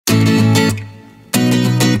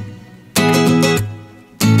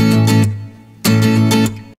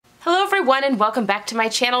everyone, and welcome back to my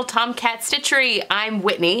channel, Tomcat Stitchery. I'm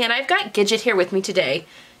Whitney, and I've got Gidget here with me today.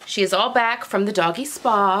 She is all back from the doggy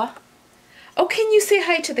spa. Oh, can you say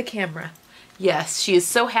hi to the camera? Yes, she is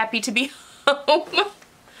so happy to be home.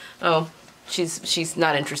 Oh, she's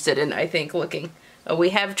not interested in, I think, looking. We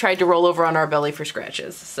have tried to roll over on our belly for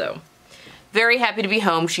scratches, so very happy to be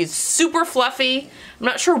home. She's super fluffy. I'm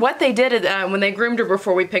not sure what they did when they groomed her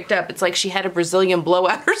before we picked up. It's like she had a Brazilian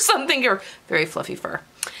blowout or something, or very fluffy fur.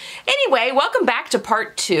 Anyway, welcome back to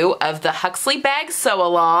part 2 of the Huxley Bag Sew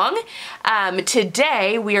Along.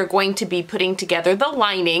 Today we are going to be putting together the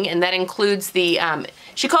lining, and that includes the,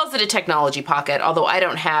 she calls it a technology pocket, although I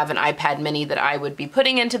don't have an iPad mini that I would be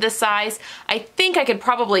putting into this size. I think I could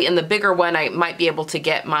probably, in the bigger one, I might be able to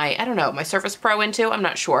get my, I don't know, my Surface Pro into, I'm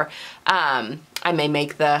not sure. I may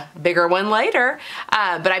make the bigger one later,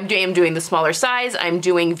 but I'm doing the smaller size. I'm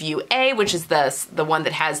doing view A, which is the one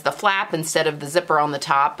that has the flap instead of the zipper on the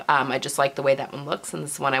top. I just like the way that one looks, and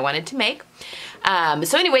this is one I wanted to make.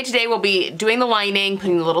 So anyway, today we'll be doing the lining,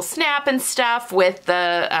 putting the little snap and stuff with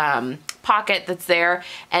the pocket that's there,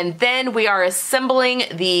 and then we are assembling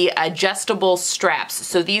the adjustable straps.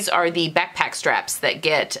 So these are the backpack straps that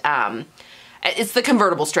get it's the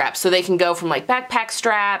convertible straps, so they can go from like backpack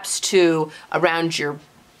straps to around your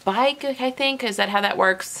bike, I think. Is that how that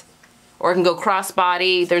works? Or it can go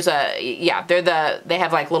crossbody. There's a, yeah, they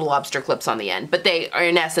have like little lobster clips on the end, but they are,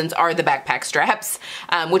 in essence, are the backpack straps,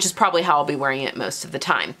 which is probably how I'll be wearing it most of the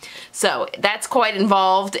time. So that's quite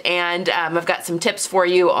involved, and I've got some tips for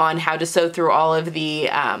you on how to sew through all of the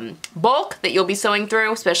bulk that you'll be sewing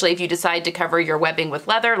through, especially if you decide to cover your webbing with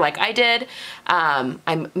leather like I did.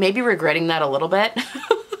 I'm maybe regretting that a little bit.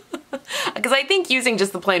 Because I think using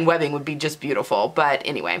just the plain webbing would be just beautiful, but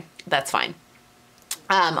anyway, that's fine.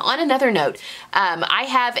 On another note, I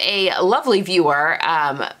have a lovely viewer,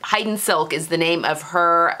 Hide Silk is the name of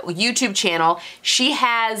her YouTube channel. She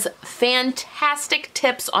has fantastic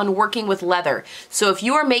tips on working with leather. So if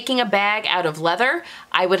you are making a bag out of leather,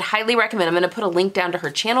 I would highly recommend, I'm going to put a link down to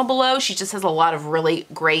her channel below. She just has a lot of really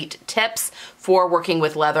great tips for working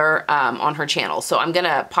with leather on her channel. So I'm going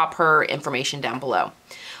to pop her information down below.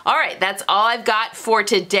 All right, that's all I've got for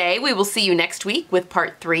today. We will see you next week with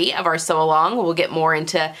part 3 of our sew along. We'll get more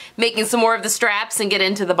into making some more of the straps and get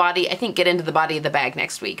into the body, I think get into the body of the bag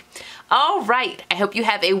next week. All right, I hope you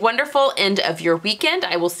have a wonderful end of your weekend.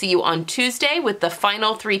 I will see you on Tuesday with the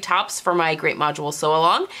final 3 tops for my Great Module Sew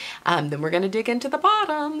Along. Then we're gonna dig into the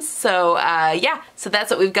bottoms. So yeah, so that's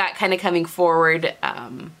what we've got kind of coming forward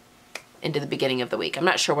into the beginning of the week. I'm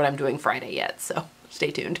not sure what I'm doing Friday yet, so stay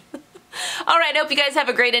tuned. All right, I hope you guys have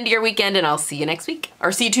a great end of your weekend, and I'll see you next week,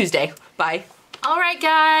 or see you Tuesday. Bye. All right,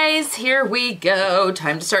 guys, here we go.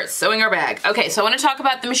 Time to start sewing our bag. Okay, so I want to talk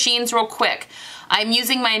about the machines real quick. I'm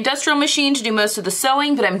using my industrial machine to do most of the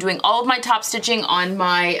sewing, but I'm doing all of my top stitching on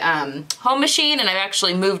my home machine, and I've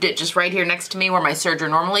actually moved it just right here next to me where my serger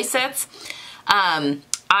normally sits.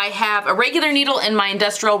 I have a regular needle in my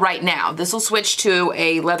industrial right now. This will switch to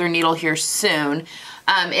a leather needle here soon.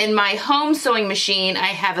 In my home sewing machine, I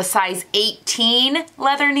have a size 18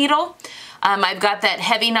 leather needle. I've got that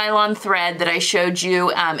heavy nylon thread that I showed you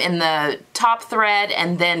in the top thread,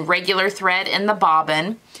 and then regular thread in the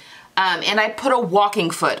bobbin. And I put a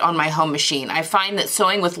walking foot on my home machine. I find that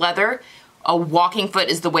sewing with leather, a walking foot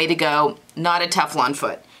is the way to go, not a Teflon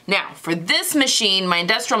foot. Now, for this machine, my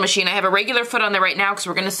industrial machine, I have a regular foot on there right now because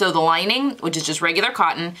we're going to sew the lining, which is just regular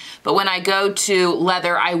cotton. But when I go to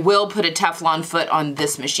leather, I will put a Teflon foot on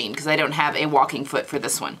this machine because I don't have a walking foot for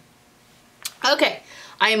this one. Okay,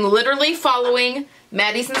 I am literally following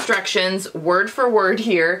Maddie's instructions word for word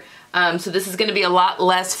here. So this is going to be a lot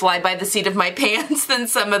less fly by the seat of my pants than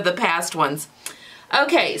some of the past ones.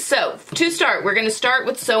 Okay, so to start, we're going to start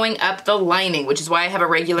with sewing up the lining, which is why I have a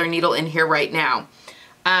regular needle in here right now.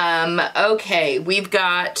 Okay, we've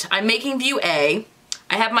got, I'm making view A.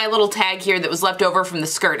 I have my little tag here that was left over from the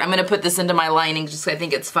skirt. I'm going to put this into my lining just because I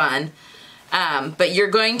think it's fun. But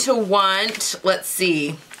you're going to want, let's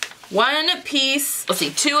see, 1 piece, let's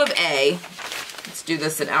see, 2 of A. Let's do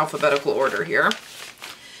this in alphabetical order here.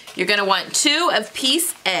 You're going to want 2 of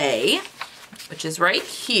piece A, which is right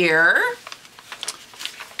here.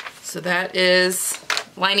 So that is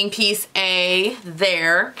lining piece A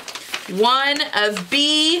there. 1 of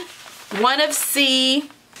B, 1 of C,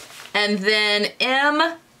 and then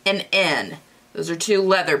M and N. Those are 2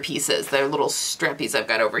 leather pieces. They're little strappies I've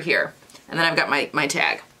got over here. And then I've got my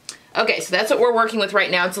tag. Okay, so that's what we're working with right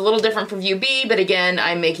now. It's a little different from view B, but again,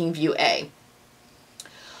 I'm making view A.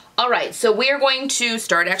 All right, so we are going to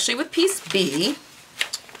start actually with piece B,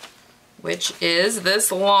 which is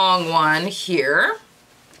this long one here.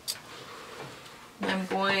 I'm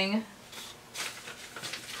going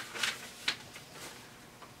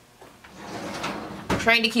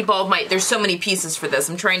trying to keep all of my, there's so many pieces for this.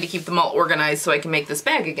 I'm trying to keep them all organized so I can make this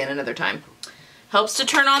bag again another time. Helps to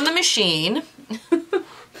turn on the machine.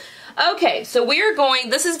 Okay, so we're going,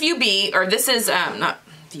 this is view B, or this is, not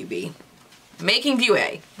view B, making view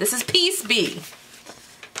A. This is piece B.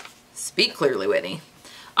 Speak clearly, Whitney.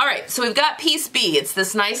 All right, so we've got piece B. It's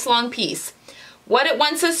this nice long piece. What it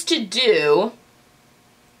wants us to do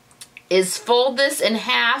is fold this in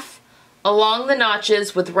half along the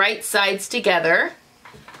notches with right sides together.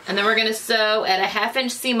 And then we're gonna sew at a 1/2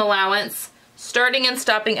 inch seam allowance, starting and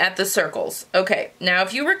stopping at the circles. Okay, now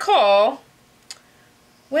if you recall,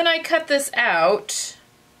 when I cut this out,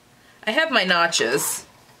 I have my notches,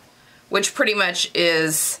 which pretty much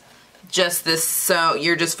is just this, so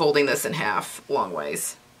you're just folding this in half long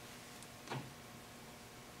ways.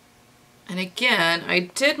 And again, I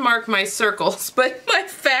did mark my circles, but my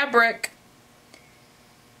fabric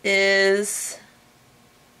is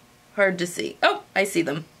hard to see. Oh, I see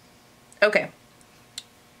them. Okay.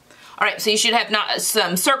 All right, so you should have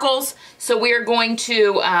some circles. So we are going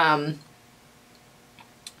to,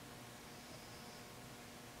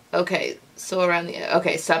 okay, so around the,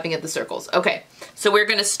 okay, stopping at the circles. Okay, so we're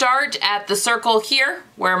gonna start at the circle here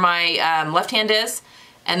where my left hand is,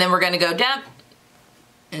 and then we're gonna go down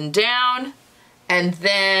and down, and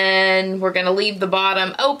then we're gonna leave the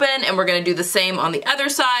bottom open, and we're gonna do the same on the other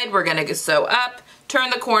side. We're gonna sew up,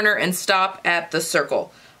 turn the corner, and stop at the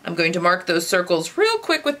circle. I'm going to mark those circles real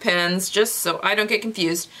quick with pens just so I don't get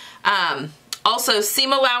confused. Also,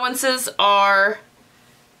 seam allowances are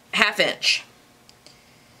 1/2 inch.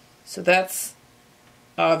 So that's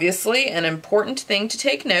obviously an important thing to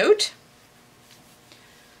take note.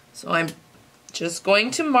 So I'm just going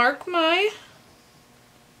to mark my,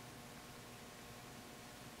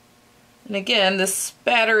 and again, this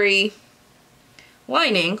spattery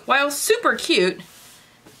lining, while super cute,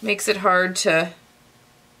 makes it hard to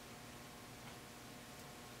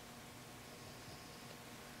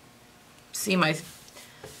see my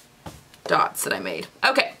dots that I made.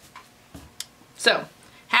 Okay, so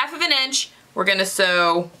 1/2 inch, we're gonna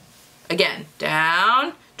sew, again,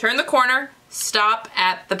 down, turn the corner, stop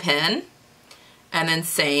at the pin, and then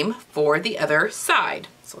same for the other side.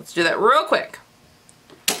 So let's do that real quick.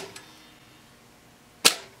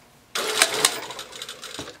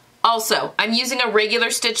 Also, I'm using a regular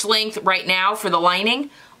stitch length right now for the lining.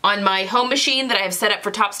 On my home machine that I have set up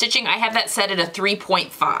for top stitching, I have that set at a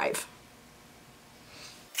 3.5.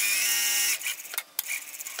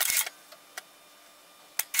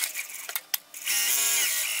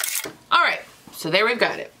 All right, so there we've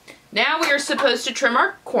got it. Now we are supposed to trim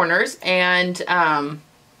our corners and, turn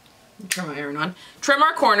my iron on, trim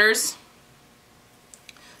our corners.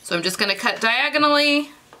 So I'm just gonna cut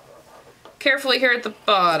diagonally, carefully here at the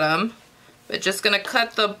bottom, but just gonna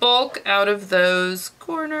cut the bulk out of those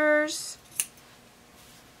corners.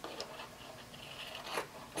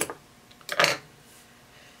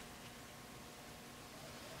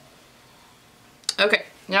 Okay,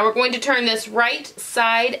 now we're going to turn this right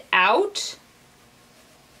side out.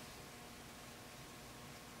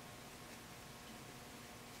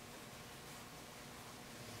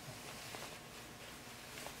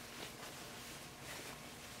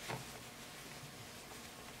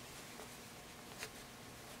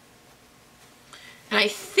 And I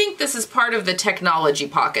think this is part of the technology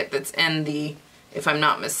pocket that's in the, if I'm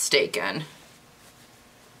not mistaken.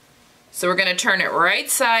 So we're gonna turn it right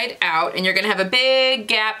side out, and you're gonna have a big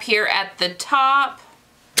gap here at the top.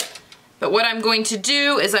 But what I'm going to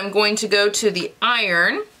do is I'm going to go to the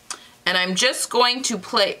iron, and I'm just going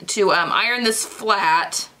to iron this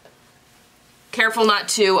flat. Careful not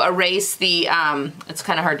to erase the, it's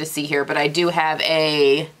kind of hard to see here, but I do have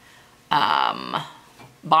a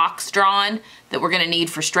box drawn that we're gonna need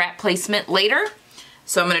for strap placement later.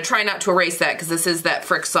 So I'm gonna try not to erase that because this is that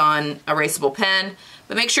Frixon erasable pen.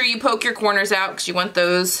 But make sure you poke your corners out because you want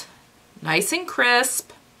those nice and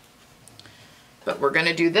crisp. But we're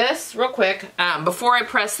gonna do this real quick. Before I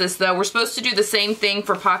press this though, we're supposed to do the same thing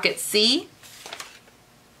for pocket C.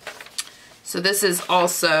 So this is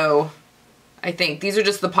also, I think, these are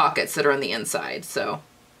just the pockets that are on the inside, so.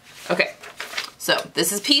 Okay, so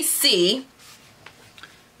this is piece C.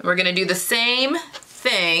 And we're gonna do the same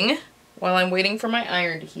thing while I'm waiting for my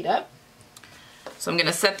iron to heat up. So I'm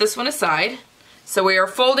gonna set this one aside. So we are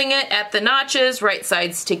folding it at the notches, right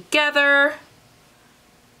sides together.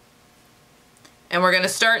 And we're gonna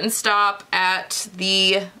start and stop at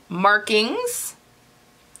the markings,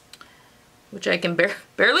 which I can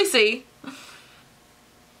barely see.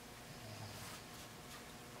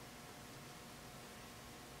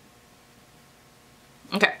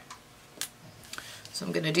 Okay, so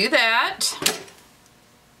I'm gonna do that.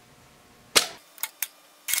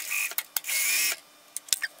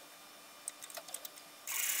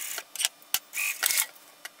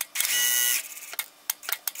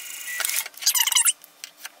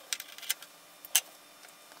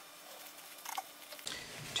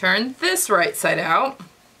 Turn this right side out.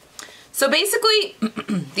 So basically,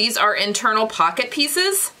 these are internal pocket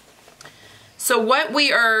pieces. So what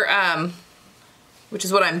we are, which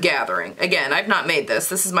is what I'm gathering. Again, I've not made this.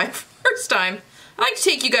 This is my first time. I like to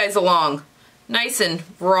take you guys along. Nice and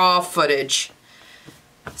raw footage.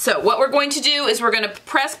 So what we're going to do is we're going to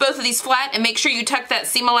press both of these flat and make sure you tuck that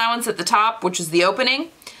seam allowance at the top, which is the opening.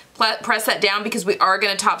 Press that down because we are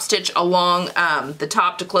going to top stitch along the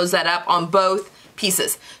top to close that up on both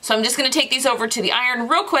pieces. So I'm just going to take these over to the iron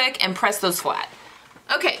real quick and press those flat.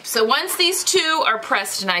 Okay, so once these two are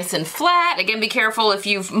pressed nice and flat, again, be careful if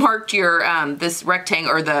you've marked your this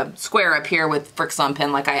rectangle or the square up here with Frixion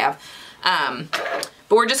pin like I have.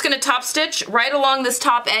 But we're just going to top stitch right along this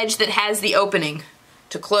top edge that has the opening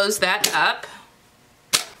to close that up.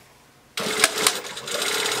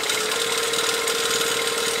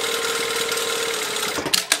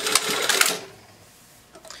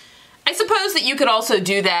 I suppose that you could also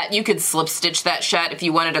do that. You could slip stitch that shut if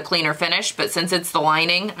you wanted a cleaner finish, but since it's the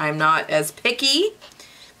lining, I'm not as picky.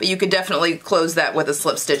 But you could definitely close that with a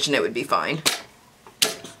slip stitch and it would be fine.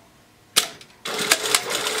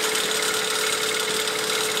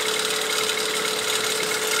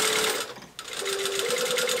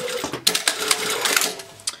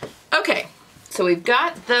 Okay, so we've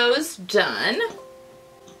got those done.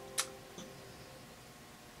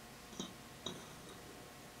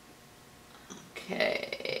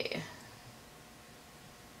 Okay.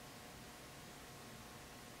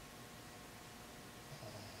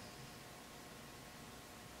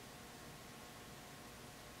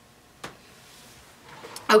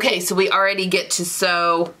 Okay, so we already get to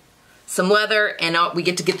sew some leather and we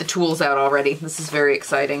get to get the tools out already. This is very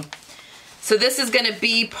exciting. So this is going to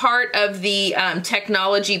be part of the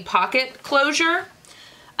technology pocket closure.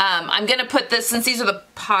 I'm going to put this, since these are the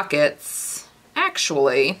pockets,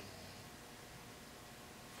 actually,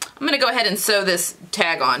 I'm going to go ahead and sew this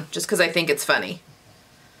tag on just because I think it's funny.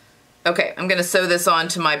 Okay, I'm going to sew this on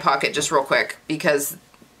to my pocket just real quick because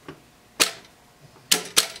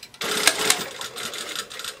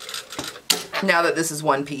now that this is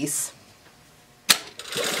one piece.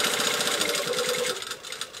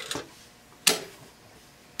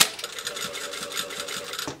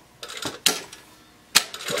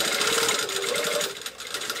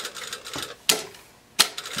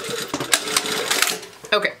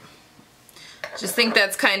 Okay, just think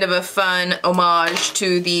that's kind of a fun homage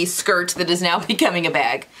to the skirt that is now becoming a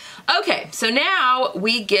bag. Okay, so now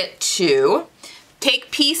we get to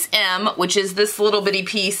take piece M, which is this little bitty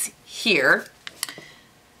piece here,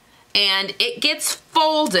 and it gets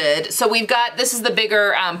folded. So we've got, this is the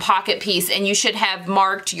bigger pocket piece, and you should have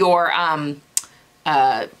marked your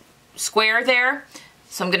square there.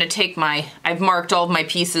 So I'm gonna take I've marked all of my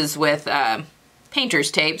pieces with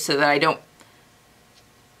painter's tape so that I don't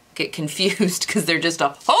get confused because they're just a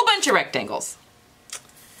whole bunch of rectangles.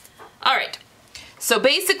 All right, so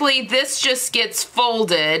basically this just gets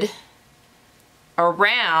folded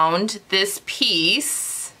around this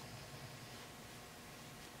piece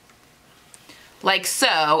like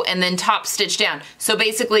so, and then top stitch down. So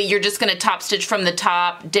basically you're just going to top stitch from the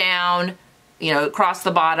top down, you know, across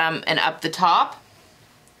the bottom and up the top,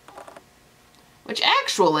 which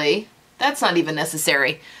actually that's not even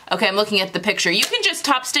necessary. Okay, I'm looking at the picture. You can just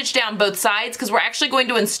top stitch down both sides because we're actually going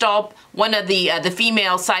to install one of the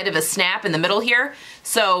female side of a snap in the middle here.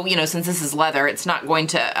 So, you know, since this is leather, it's not going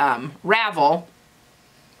to ravel.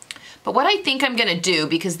 But what I think I'm gonna do,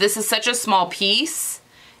 because this is such a small piece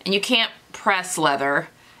and you can't press leather,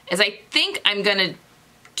 is I think I'm gonna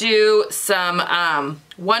do some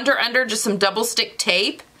Wonder Under, just some double stick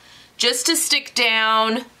tape, just to stick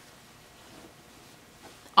down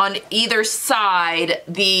on either side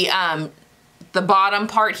the bottom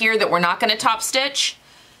part here that we're not going to top stitch,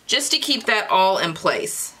 just to keep that all in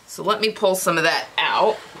place. So let me pull some of that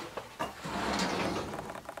out.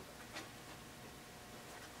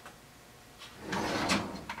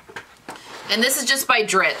 And this is just by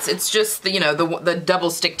Dritz. It's just the, you know, the double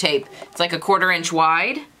stick tape. It's like a 1/4 inch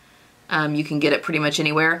wide. You can get it pretty much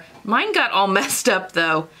anywhere. Mine got all messed up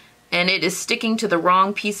though, and it is sticking to the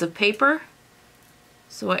wrong piece of paper.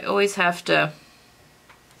 So I always have to,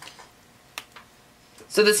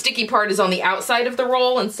 so the sticky part is on the outside of the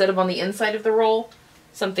roll instead of on the inside of the roll.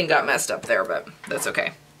 Something got messed up there, but that's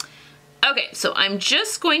okay. Okay, so I'm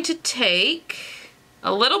just going to take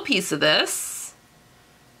a little piece of this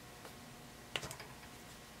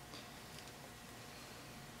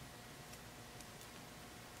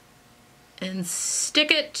and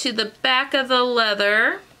stick it to the back of the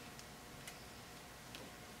leather.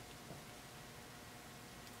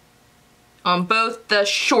 on both the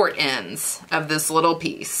short ends of this little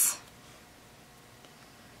piece.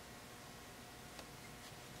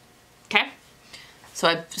 Okay, so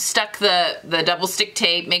I've stuck the double stick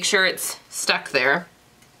tape. Make sure it's stuck there.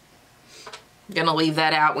 I'm gonna leave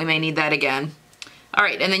that out. We may need that again. All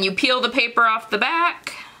right, and then you peel the paper off the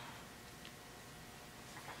back.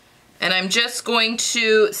 And I'm just going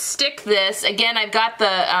to stick this. Again, I've got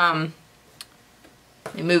the,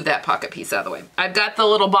 let me move that pocket piece out of the way. I've got the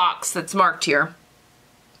little box that's marked here.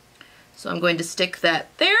 So I'm going to stick that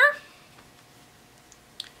there.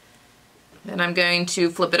 Then I'm going to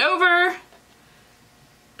flip it over,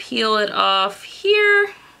 peel it off here,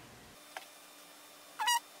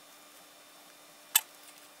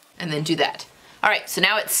 and then do that. All right, so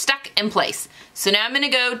now it's stuck in place. So now I'm gonna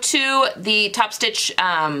go to the top stitch,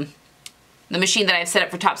 the machine that I've set up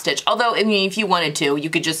for top stitch. Although, I mean, if you wanted to, you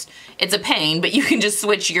could just, it's a pain, but you can just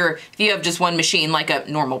switch your, if you have just one machine like a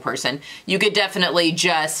normal person, you could definitely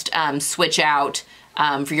just switch out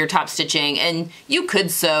for your top stitching, and you could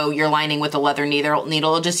sew your lining with a leather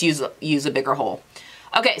needle, just use a bigger hole.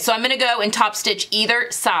 Okay, so I'm gonna go and top stitch either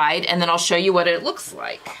side, and then I'll show you what it looks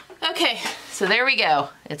like. Okay, so there we go.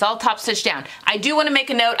 It's all top stitched down. I do want to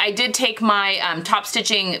make a note. I did take my top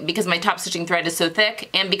stitching, because my top stitching thread is so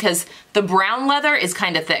thick, and because the brown leather is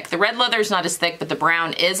kind of thick. The red leather is not as thick, but the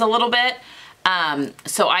brown is a little bit.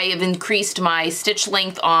 So I have increased my stitch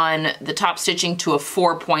length on the top stitching to a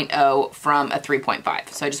 4.0 from a 3.5.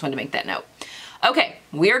 So I just wanted to make that note. Okay,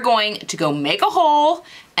 we're going to go make a hole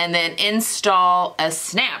and then install a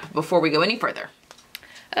snap before we go any further.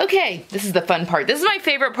 Okay, this is the fun part. This is my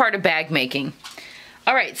favorite part of bag making.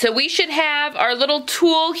 All right, so we should have our little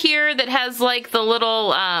tool here that has like the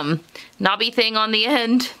little knobby thing on the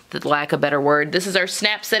end, the lack of a better word. This is our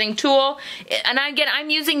snap setting tool. And again, I'm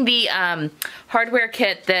using the hardware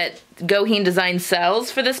kit that Goheen Design sells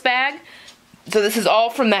for this bag. So this is all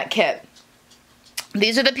from that kit.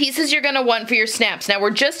 These are the pieces you're gonna want for your snaps. Now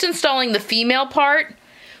we're just installing the female part,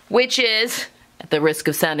 which is, at the risk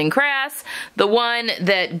of sounding crass, the one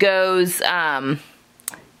that goes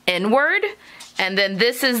inward. And then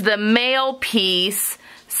this is the male piece,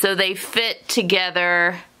 so they fit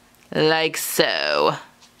together like so.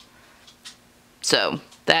 So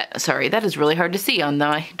that, sorry, that is really hard to see on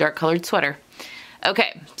my dark colored sweater.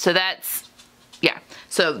 Okay, so that's, yeah.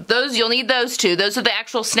 So those, you'll need those two. Those are the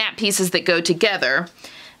actual snap pieces that go together.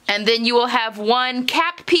 And then you will have one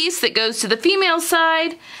cap piece that goes to the female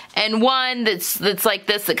side, and one that's like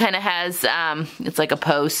this, that kind of has, it's like a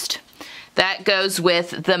post. That goes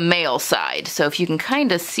with the male side. So if you can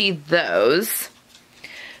kind of see those.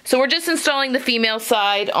 So we're just installing the female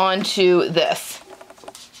side onto this.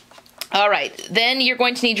 All right, then you're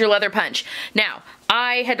going to need your leather punch. Now,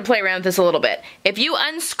 I had to play around with this a little bit. If you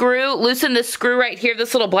unscrew, loosen this screw right here,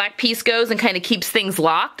 this little black piece goes and kind of keeps things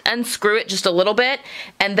locked. Unscrew it just a little bit,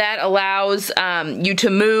 and that allows you to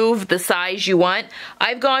move the size you want.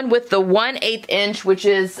 I've gone with the 1/8 inch, which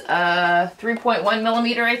is 3.1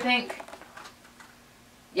 millimeter, I think.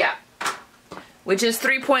 Yeah, which is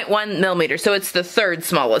 3.1 millimeter, so it's the third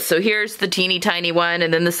smallest. So here's the teeny tiny one,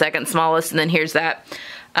 and then the second smallest, and then here's that.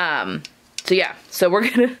 So yeah, so we're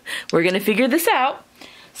gonna figure this out.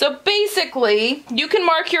 So basically, you can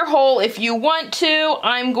mark your hole if you want to.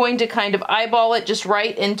 I'm going to kind of eyeball it just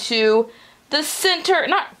right into the center,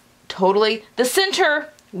 not totally, the center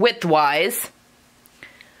widthwise.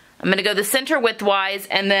 I'm gonna go the center widthwise,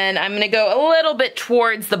 and then I'm gonna go a little bit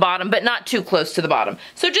towards the bottom, but not too close to the bottom.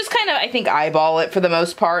 So just kind of, I think, eyeball it for the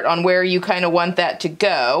most part on where you kind of want that to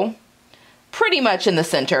go. Pretty much in the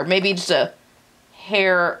center, maybe just a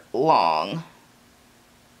hair long.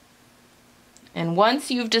 And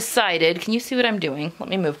once you've decided, can you see what I'm doing? Let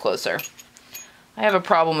me move closer. I have a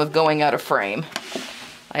problem of going out of frame.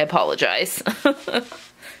 I apologize.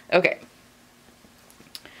 Okay.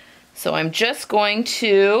 So I'm just going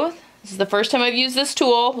to, this is the first time I've used this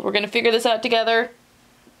tool. We're going to figure this out together.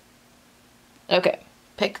 Okay,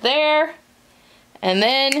 pick there, and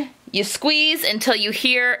then you squeeze until you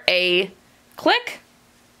hear a click.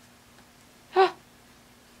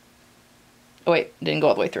 Oh wait, didn't go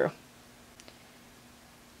all the way through.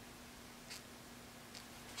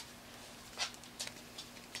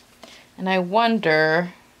 And I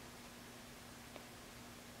wonder,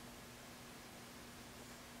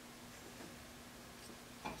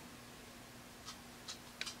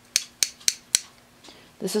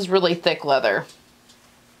 this is really thick leather.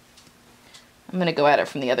 I'm gonna go at it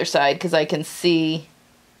from the other side because I can see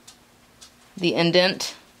the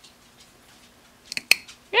indent.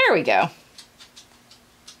 There we go.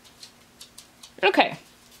 Okay,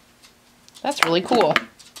 that's really cool.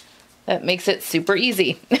 That makes it super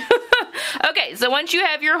easy. Okay, so once you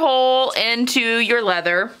have your hole into your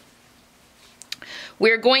leather,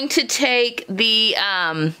 we're going to take the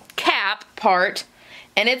cap part,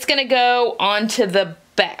 and it's going to go onto the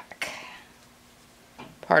back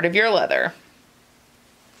part of your leather.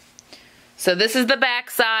 So this is the back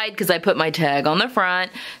side because I put my tag on the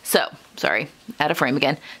front. So, sorry, out of frame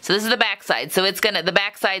again. So this is the back side. So the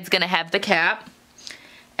back side's gonna have the cap.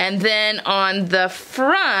 And then on the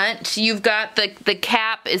front, you've got the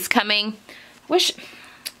cap is coming.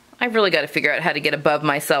 I've really got to figure out how to get above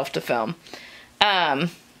myself to film.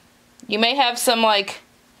 You may have some, like,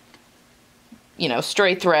 you know,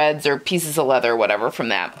 stray threads or pieces of leather or whatever from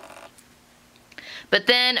that. But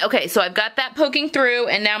then, okay, so I've got that poking through,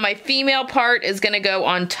 and now my female part is going to go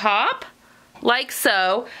on top, like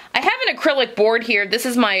so. I have an acrylic board here. This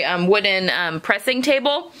is my wooden pressing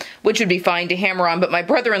table, which would be fine to hammer on, but my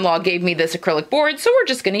brother-in-law gave me this acrylic board, so we're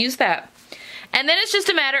just going to use that. And then it's just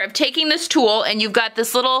a matter of taking this tool, and you've got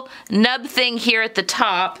this little nub thing here at the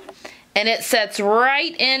top, and it sets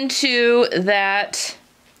right into that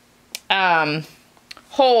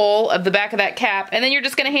hole of the back of that cap, and then you're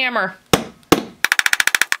just going to hammer.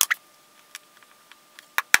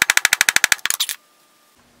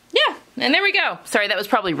 Yeah, and there we go. Sorry, that was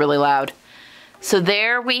probably really loud. So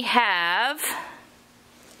there we have,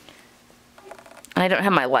 I don't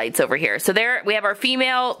have my lights over here. So there we have our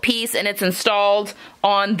female piece, and it's installed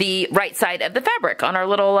on the right side of the fabric on our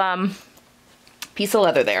little piece of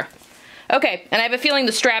leather there. Okay, and I have a feeling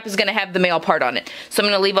the strap is going to have the male part on it. So I'm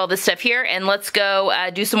going to leave all this stuff here, and let's go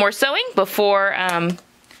do some more sewing before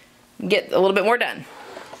get a little bit more done.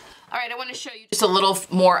 All right, I want to show you just a little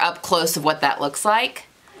more up close of what that looks like.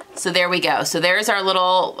 So there we go. So there's our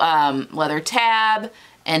little leather tab,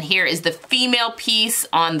 and here is the female piece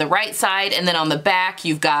on the right side, and then on the back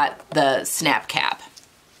you've got the snap cap.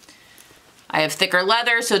 I have thicker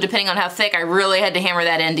leather, so depending on how thick, I really had to hammer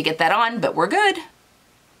that in to get that on, but we're good.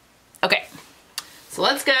 Okay, so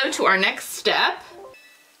let's go to our next step.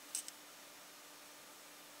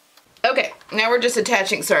 Okay, now we're just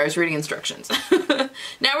attaching, sorry, I was reading instructions.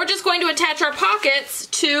 Now we're just going to attach our pockets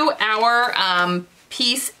to our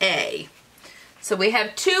piece A. So we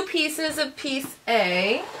have two pieces of piece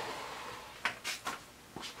A.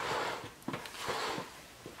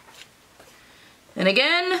 And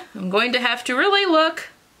again, I'm going to have to really look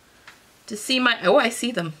to see my, oh, I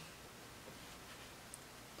see them.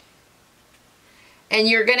 And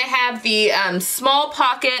you're going to have the small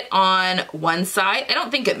pocket on one side. I don't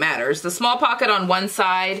think it matters. The small pocket on one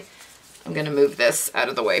side, I'm going to move this out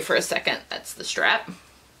of the way for a second. That's the strap.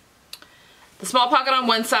 The small pocket on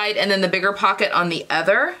one side, and then the bigger pocket on the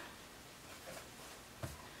other.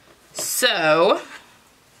 So,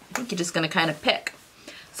 I think you're just going to kind of pick.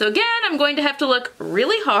 So again, I'm going to have to look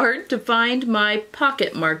really hard to find my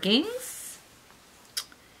pocket markings.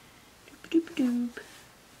 Doop, doop, doop.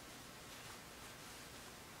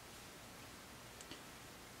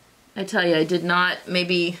 I tell you, I did not,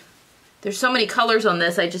 maybe, there's so many colors on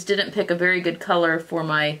this, I just didn't pick a very good color for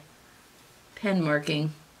my pen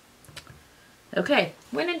marking. Okay,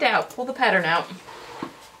 when in doubt, pull the pattern out.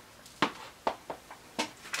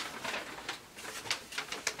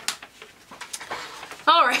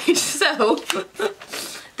 Alright, so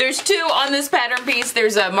there's two on this pattern piece.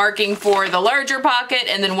 There's a marking for the larger pocket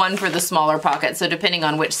and then one for the smaller pocket. So depending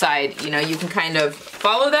on which side, you know, you can kind of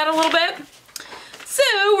follow that a little bit. So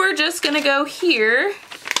we're just gonna go here,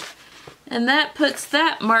 and that puts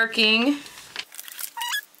that marking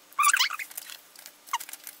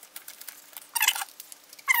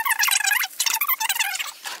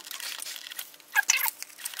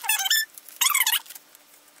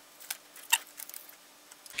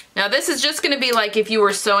now. This is just gonna be like if you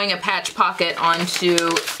were sewing a patch pocket onto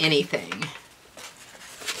anything.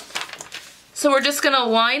 So we're just gonna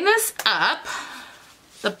line this up,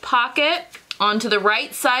 the pocket onto the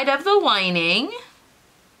right side of the lining.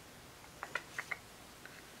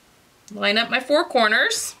 Line up my four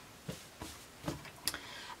corners.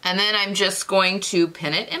 And then I'm just going to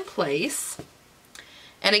pin it in place.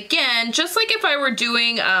 And again, just like if I were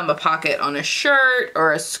doing a pocket on a shirt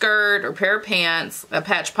or a skirt or pair of pants, a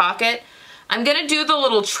patch pocket, I'm gonna do the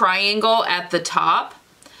little triangle at the top.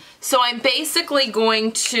 So I'm basically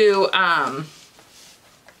going to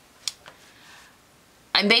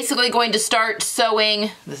start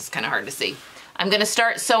sewing, this is kind of hard to see. I'm going to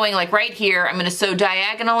start sewing like right here. I'm going to sew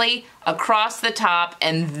diagonally across the top,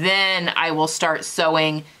 and then I will start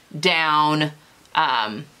sewing down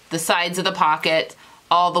the sides of the pocket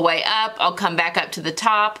all the way up. I'll come back up to the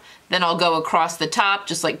top, then I'll go across the top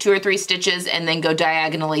just like 2 or 3 stitches, and then go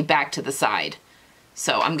diagonally back to the side.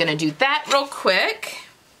 So I'm going to do that real quick.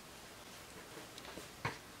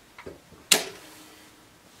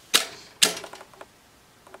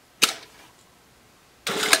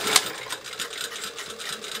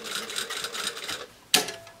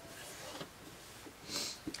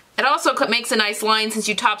 It also makes a nice line since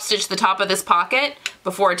you top stitch the top of this pocket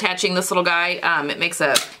before attaching this little guy. It makes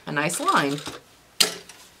a nice line.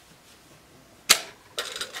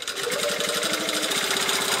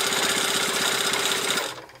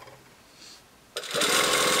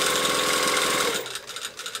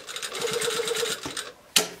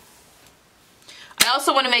 I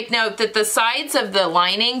also want to make note that the sides of the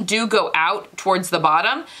lining do go out towards the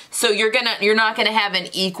bottom, so you're not gonna have an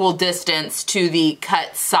equal distance to the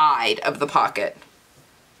cut side of the pocket.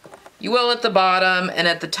 You will at the bottom and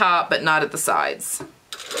at the top, but not at the sides.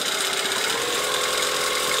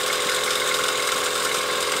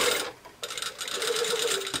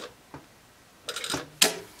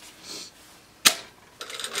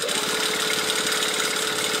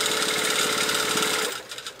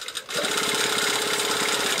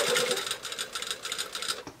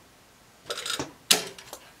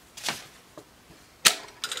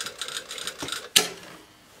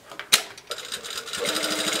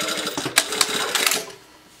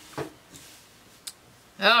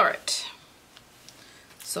 All right,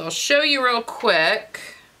 so I'll show you real quick.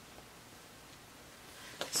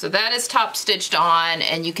 So that is top stitched on,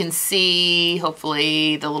 and you can see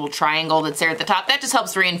hopefully the little triangle that's there at the top. That just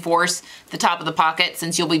helps reinforce the top of the pocket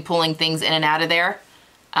since you'll be pulling things in and out of there.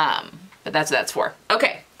 But that's what that's for.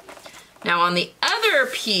 Okay, now on the other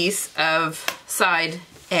piece of side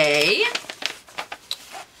A,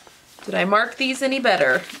 did I mark these any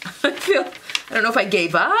better? I don't know if I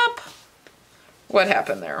gave up. What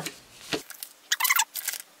happened there?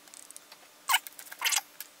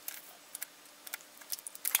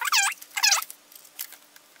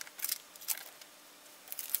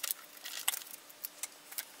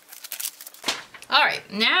 All right,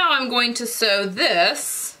 now I'm going to sew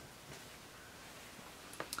this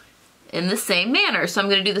in the same manner. So I'm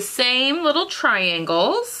going to do the same little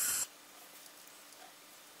triangles.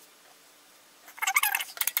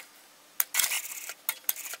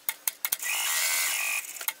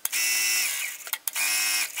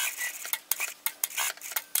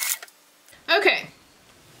 Okay,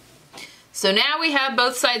 so now we have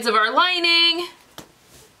both sides of our lining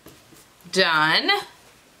done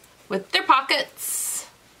with their pockets.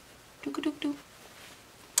 All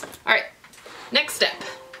right, next step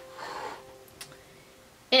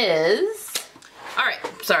is, all right,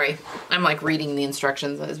 sorry, I'm like reading the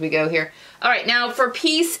instructions as we go here. All right, now for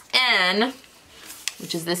piece N,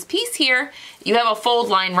 which is this piece here, you have a fold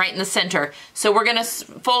line right in the center. So we're gonna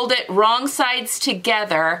fold it wrong sides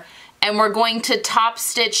together, and we're going to top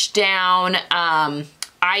stitch down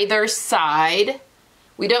either side.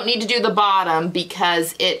 We don't need to do the bottom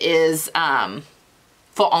because it is on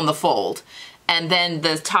the fold. And then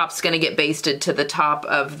the top's gonna get basted to the top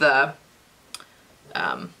of the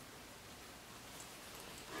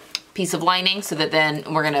piece of lining, so that then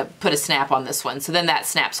we're gonna put a snap on this one. So then that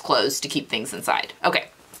snaps closed to keep things inside. Okay,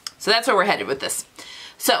 so that's where we're headed with this.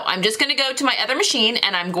 So I'm just gonna go to my other machine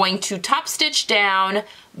and I'm going to top stitch down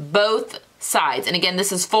both sides. And again,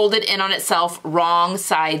 this is folded in on itself, wrong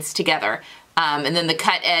sides together. And then the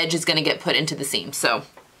cut edge is gonna get put into the seam. So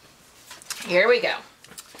here we go.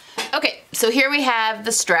 Okay, so here we have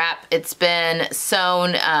the strap. It's been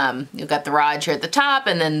sewn, you've got the rod here at the top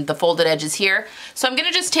and then the folded edges here. So I'm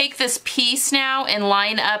gonna just take this piece now and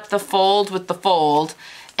line up the fold with the fold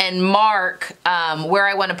and mark where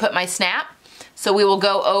I wanna put my snap. So we will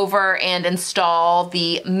go over and install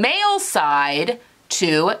the male side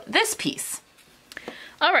to this piece.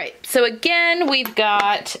 All right, so again, we've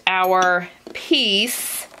got our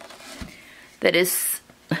piece that is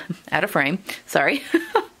out of frame, sorry,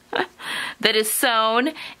 that is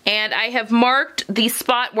sewn, and I have marked the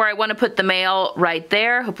spot where I want to put the male right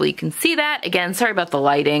there. Hopefully you can see that. Again, sorry about the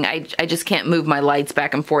lighting. I just can't move my lights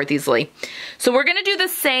back and forth easily. So we're gonna do the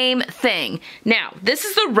same thing. Now, this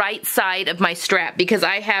is the right side of my strap because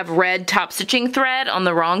I have red top stitching thread on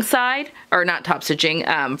the wrong side, or not top stitching,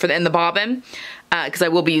 in the bobbin, because I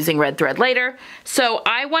will be using red thread later. So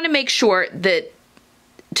I want to make sure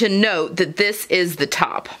to note that this is the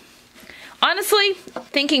top. Honestly,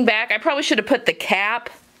 thinking back, I probably should have put the cap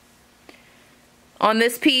on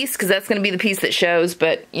this piece because that's going to be the piece that shows,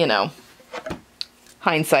 but you know,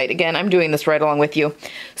 hindsight. Again, I'm doing this right along with you.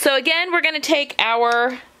 So again, we're going to take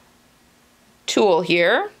our tool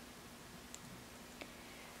here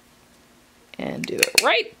and do it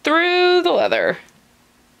right through the leather.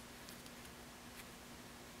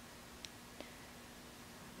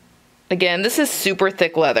 Again, this is super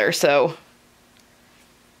thick leather, so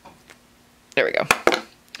there we go.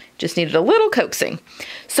 Just needed a little coaxing.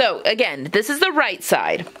 So again, this is the right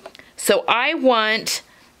side. So I want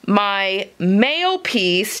my male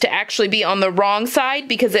piece to actually be on the wrong side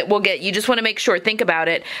because it will get, you just want to make sure, think about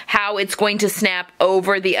it, how it's going to snap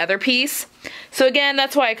over the other piece. So again,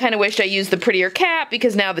 that's why I kind of wished I used the prettier cap,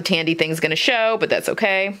 because now the tandy thing's going to show, but that's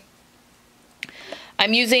okay.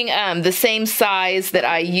 I'm using the same size that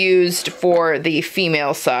I used for the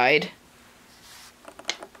female side.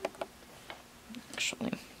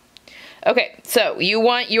 Actually. Okay, so you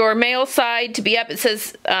want your male side to be up. It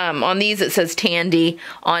says, on these it says Tandy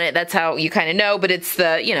on it. That's how you kind of know, but it's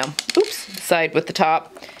the, you know, oops, side with the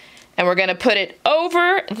top. And we're gonna put it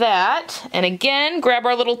over that. And again, grab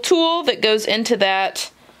our little tool that goes into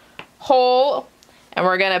that hole, and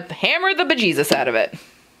we're gonna hammer the bejesus out of it.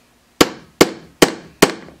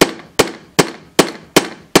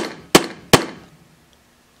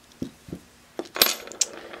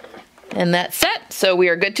 And that's set, so we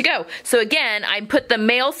are good to go. So again, I put the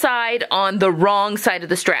male side on the wrong side of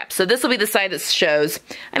the strap. So this will be the side that shows.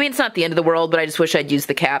 I mean, it's not the end of the world, but I just wish I'd used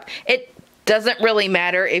the cap. It doesn't really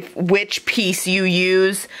matter if which piece you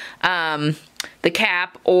use, the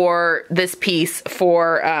cap or this piece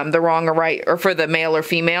for the wrong or right, or for the male or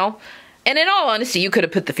female. And in all honesty, you could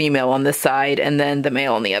have put the female on this side and then the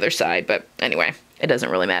male on the other side, but anyway, it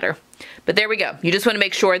doesn't really matter. But there we go. You just want to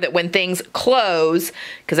make sure that when things close,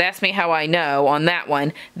 because ask me how I know on that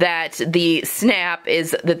one, that the snap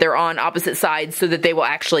is that they're on opposite sides so that they will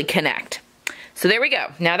actually connect. So there we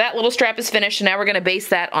go. Now that little strap is finished, and now we're going to base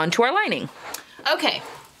that onto our lining. Okay,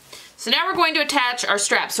 so now we're going to attach our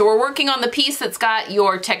strap. So we're working on the piece that's got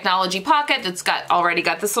your technology pocket, that's already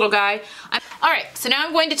got this little guy. All right, so now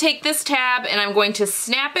I'm going to take this tab and I'm going to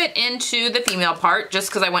snap it into the female part, just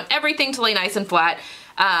because I want everything to lay nice and flat.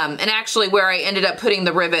 And actually where I ended up putting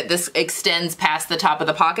the rivet, this extends past the top of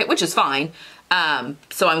the pocket, which is fine.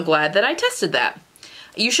 So I'm glad that I tested that.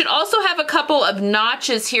 You should also have a couple of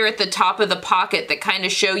notches here at the top of the pocket that kind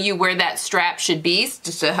of show you where that strap should be,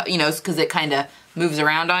 just to, you know, because it kind of moves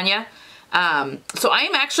around on you. So I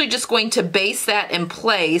am actually just going to base that in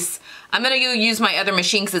place. I'm going to use my other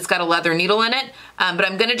machine because it's got a leather needle in it, but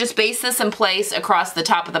I'm going to just base this in place across the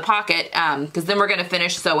top of the pocket because then we're going to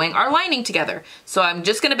finish sewing our lining together. So I'm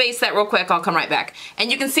just going to base that real quick. I'll come right back.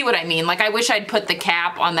 And you can see what I mean. Like, I wish I'd put the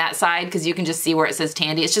cap on that side because you can just see where it says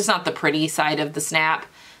Tandy. It's just not the pretty side of the snap.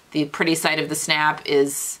 The pretty side of the snap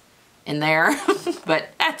is in there, but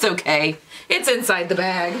that's okay. It's inside the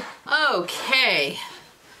bag. Okay.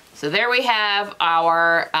 So there we have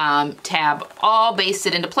our tab all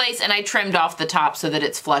basted into place, and I trimmed off the top so that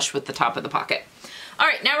it's flush with the top of the pocket. All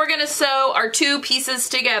right, now we're gonna sew our two pieces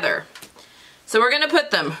together. So we're gonna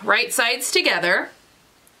put them right sides together,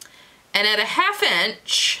 and at a 1/2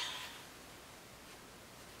 inch,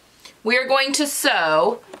 we are going to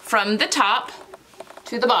sew from the top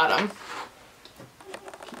to the bottom.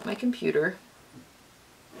 Keep my computer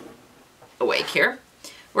awake here.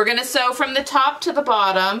 We're going to sew from the top to the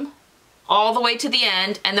bottom all the way to the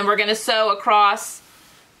end, and then we're going to sew across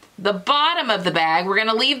the bottom of the bag. We're going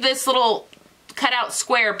to leave this little cutout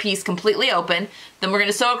square piece completely open. Then we're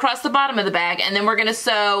going to sew across the bottom of the bag, and then we're going to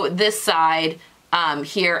sew this side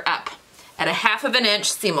here up at a 1/2 inch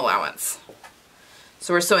seam allowance.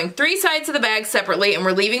 So we're sewing 3 sides of the bag separately, and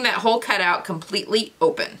we're leaving that whole cutout completely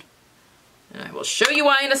open. And I will show you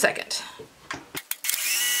why in a second.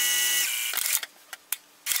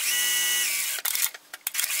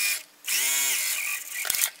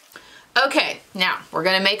 Okay, now we're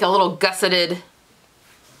going to make a little gusseted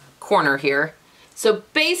corner here. So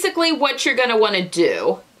basically what you're going to want to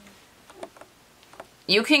do,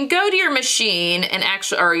 you can go to your machine and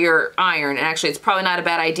actually, or your iron, and actually it's probably not a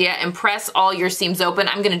bad idea, and press all your seams open.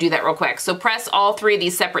 I'm going to do that real quick. So press all 3 of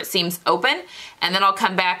these separate seams open, and then I'll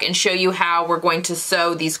come back and show you how we're going to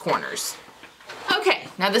sew these corners. Okay,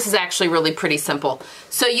 now this is actually really pretty simple.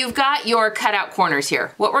 So you've got your cutout corners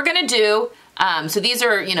here. What we're going to do, so these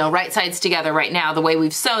are, you know, right sides together right now, the way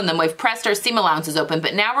we've sewn them. We've pressed our seam allowances open,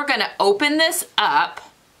 but now we're going to open this up,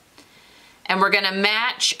 and we're going to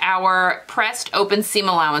match our pressed open seam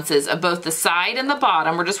allowances of both the side and the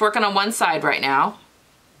bottom. We're just working on one side right now.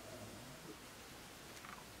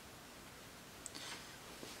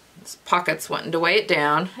 This pocket's wanting to weigh it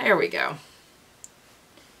down. There we go.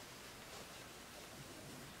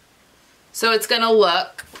 So it's going to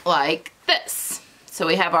look like this. So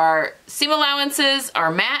we have our seam allowances are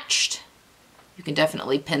matched. You can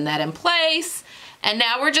definitely pin that in place. And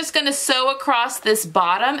now we're just going to sew across this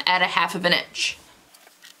bottom at a 1/2 inch.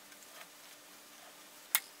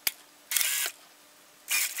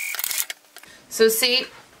 So see,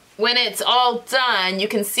 when it's all done, you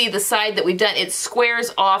can see the side that we've done, it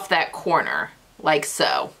squares off that corner like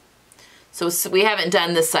so. So we haven't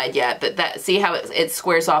done this side yet, but see how it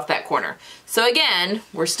squares off that corner. So again,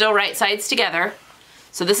 we're still right sides together.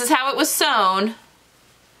 So this is how it was sewn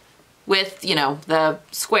with, you know, the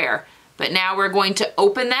square. But now we're going to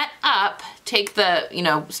open that up, take the, you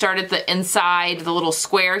know, start at the inside, the little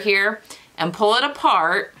square here, and pull it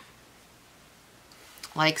apart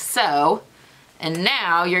like so. And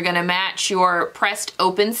now you're going to match your pressed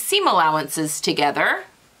open seam allowances together.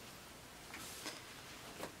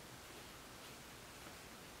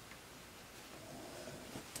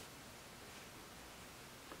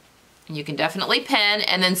 You can definitely pin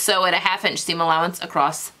and then sew at a 1/2 inch seam allowance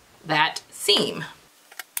across that seam.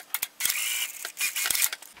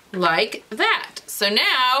 Like that. So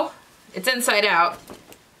now it's inside out,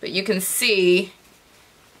 but you can see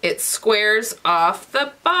it squares off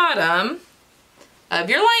the bottom of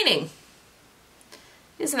your lining.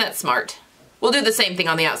 Isn't that smart? We'll do the same thing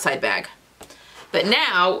on the outside bag. But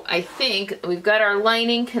now I think we've got our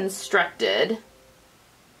lining constructed.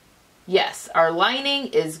 Yes, our lining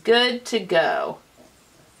is good to go.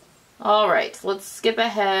 All right, let's skip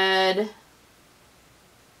ahead.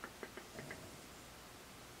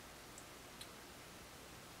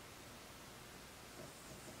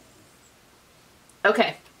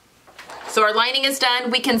 Okay, so our lining is done.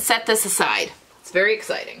 We can set this aside. It's very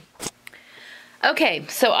exciting. Okay,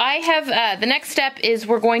 so I have, the next step is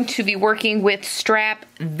we're going to be working with strap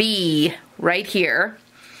V right here.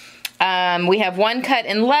 We have one cut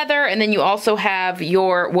in leather, and then you also have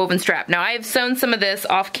your woven strap. Now I have sewn some of this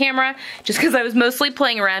off camera just because I was mostly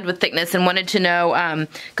playing around with thickness and wanted to know,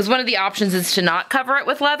 because one of the options is to not cover it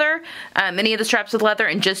with leather, any of the straps with leather,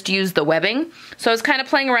 and just use the webbing. So I was kind of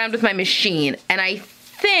playing around with my machine, and I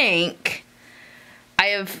think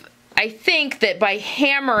that by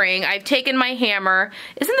hammering, I've taken my hammer.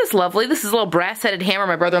 Isn't this lovely? This is a little brass-headed hammer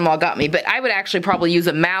my brother-in-law got me, but I would actually probably use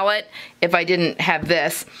a mallet if I didn't have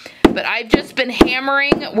this. But I've just been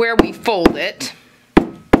hammering where we fold it.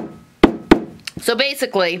 So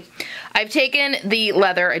basically, I've taken the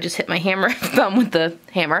leather. I just hit my thumb with the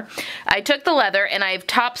hammer. I took the leather and I've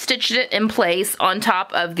top stitched it in place on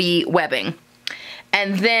top of the webbing.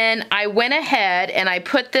 And then I went ahead and I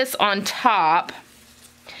put this on top,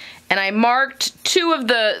 and I marked 4 of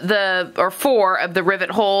the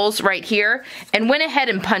rivet holes right here, and went ahead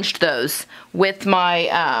and punched those with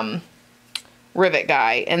my rivet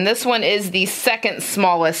guy. And this one is the second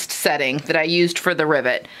smallest setting that I used for the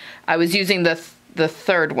rivet. I was using the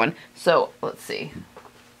third one. So let's see.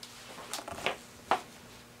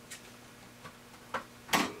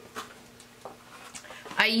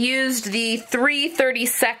 I used the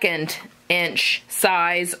 3/32 inch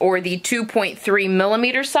size or the 2.3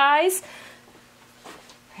 millimeter size,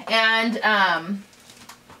 and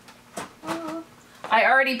I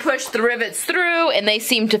already pushed the rivets through and they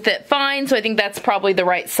seem to fit fine, so I think that's probably the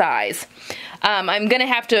right size. I'm gonna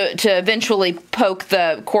have to eventually poke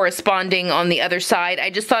the corresponding on the other side.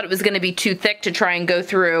 I just thought it was gonna be too thick to try and go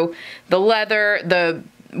through the leather, the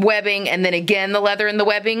webbing, and then again the leather and the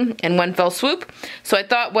webbing in one fell swoop. So I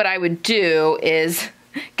thought what I would do is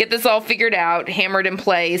get this all figured out, hammered in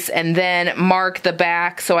place, and then mark the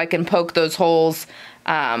back so I can poke those holes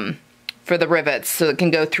for the rivets so it can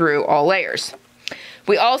go through all layers.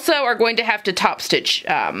 We also are going to have to top stitch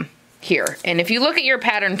here. And if you look at your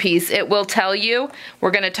pattern piece, it will tell you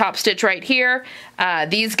we're going to top stitch right here.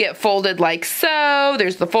 These get folded like so.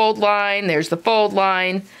 There's the fold line, there's the fold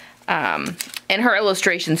line. And her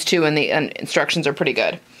illustrations too and the instructions are pretty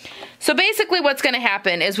good. So basically what's going to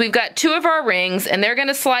happen is we've got 2 of our rings and they're going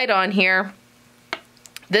to slide on here.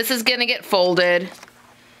 This is going to get folded.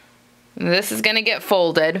 This is going to get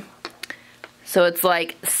folded. So it's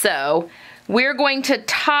like so. We're going to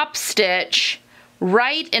top stitch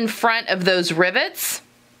right in front of those rivets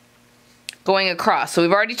going across. So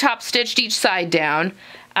we've already top stitched each side down,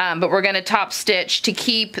 but we're going to top stitch to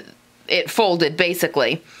keep it folded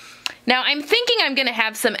basically. Now I'm thinking I'm going to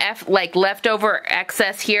have some leftover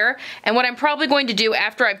excess here, and what I'm probably going to do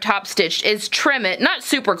after I've top stitched is trim it, not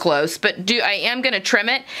super close, but I am going to trim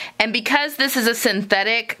it, and because this is a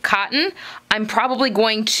synthetic cotton, I'm probably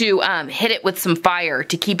going to hit it with some fire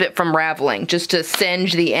to keep it from raveling, just to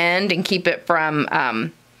singe the end and keep it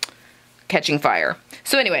from catching fire.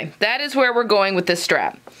 So anyway, that is where we're going with this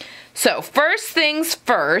strap. So first things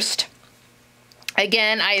first,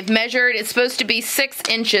 again, I have measured, it's supposed to be 6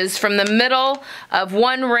 inches from the middle of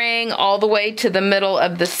one ring all the way to the middle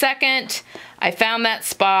of the second. I found that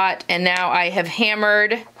spot, and now I have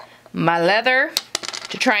hammered my leather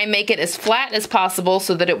to try and make it as flat as possible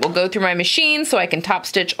so that it will go through my machine so I can top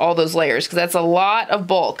stitch all those layers, because that's a lot of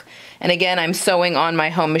bulk. And again, I'm sewing on my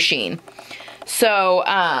home machine. So,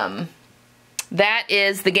 that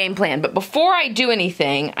is the game plan. But before I do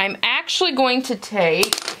anything, I'm actually going to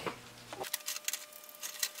take,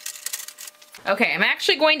 I'm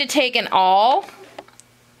actually going to take an awl,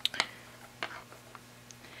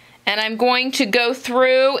 and I'm going to go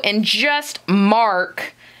through and just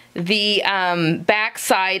mark the back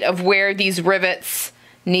side of where these rivets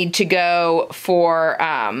need to go for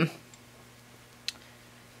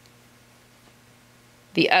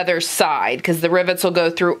the other side, because the rivets will go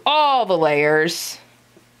through all the layers.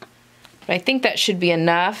 But I think that should be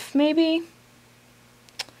enough, maybe,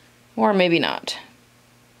 or maybe not.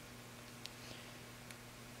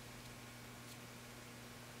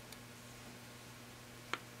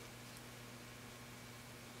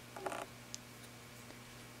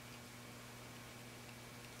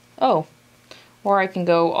 Oh, or I can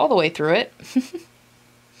go all the way through it.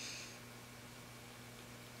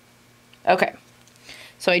 Okay.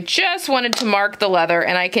 So I just wanted to mark the leather,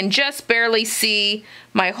 and I can just barely see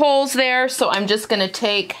my holes there, so I'm just going to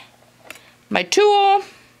take my tool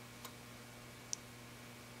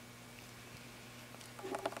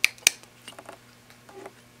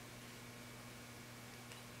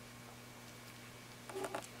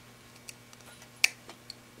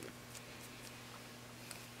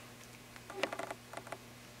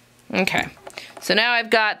okay, so now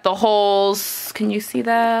I've got the holes. Can you see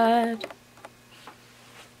that?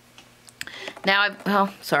 Now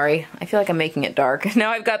oh, sorry, I feel like I'm making it dark.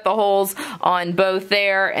 Now I've got the holes on both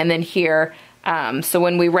there and then here. So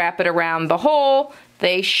when we wrap it around the hole,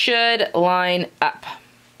 they should line up.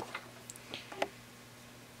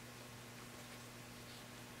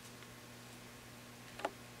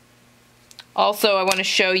 Also, I want to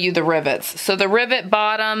show you the rivets. So the rivet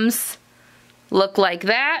bottoms look like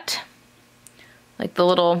that, like the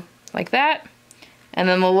little, like that. And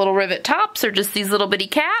then the little rivet tops are just these little bitty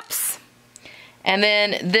caps. And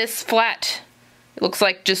then this flat, it looks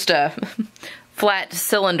like just a flat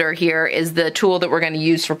cylinder here, is the tool that we're going to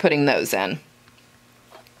use for putting those in.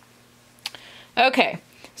 Okay,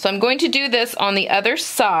 so I'm going to do this on the other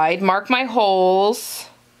side, mark my holes,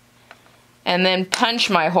 and then punch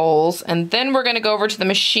my holes, and then we're going to go over to the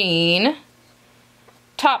machine,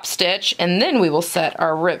 top stitch, and then we will set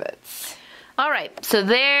our rivets. Alright, so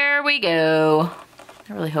there we go.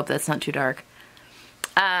 I really hope that's not too dark.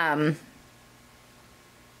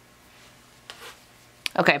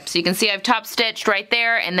 Okay, so you can see I've top stitched right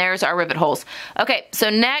there, and there's our rivet holes. Okay, so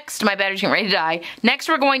next, my battery's getting ready to die. Next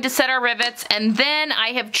we're going to set our rivets, and then I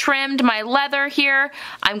have trimmed my leather here.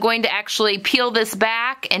 I'm going to actually peel this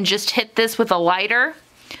back and just hit this with a lighter,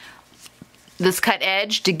 this cut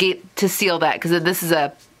edge, to seal that, because this is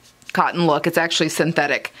a cotton look. It's actually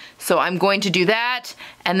synthetic. So I'm going to do that,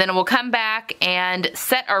 and then we'll come back and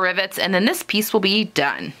set our rivets, and then this piece will be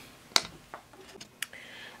done.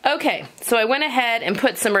 Okay, so I went ahead and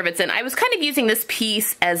put some rivets in. I was kind of using this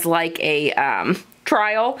piece as like a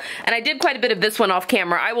trial, and I did quite a bit of this one off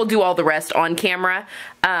camera. I will do all the rest on camera,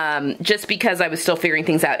 just because I was still figuring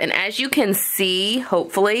things out. And as you can see,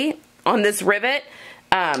 hopefully, on this rivet,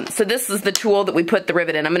 so this is the tool that we put the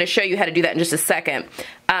rivet in. I'm going to show you how to do that in just a second.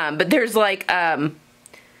 But there's like a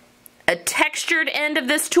textured end of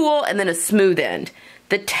this tool and then a smooth end.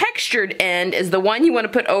 The textured end is the one you want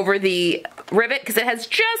to put over the rivet because it has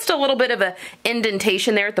just a little bit of a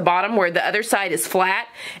indentation there at the bottom where the other side is flat,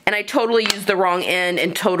 and I totally used the wrong end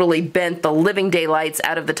and totally bent the living daylights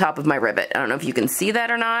out of the top of my rivet. I don't know if you can see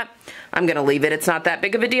that or not. I'm going to leave it. It's not that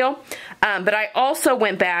big of a deal. But I also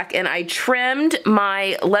went back and I trimmed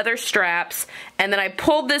my leather straps, and then I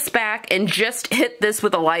pulled this back and just hit this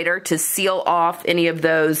with a lighter to seal off any of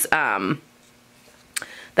those, that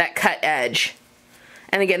cut edge.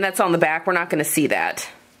 And again, that's on the back. We're not going to see that.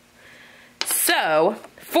 So,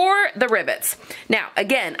 for the rivets. Now,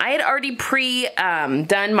 again, I had already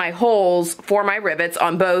done my holes for my rivets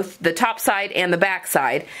on both the top side and the back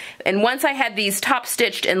side. And once I had these top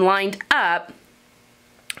stitched and lined up,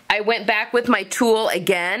 I went back with my tool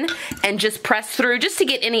again and just pressed through just to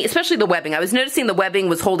get any, especially the webbing. I was noticing the webbing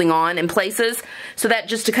was holding on in places, so that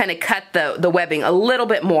just to kind of cut the webbing a little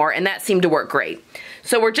bit more, and that seemed to work great.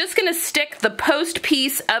 So we're just going to stick the post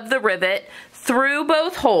piece of the rivet through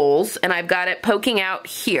both holes, and I've got it poking out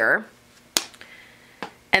here.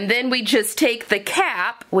 And then we just take the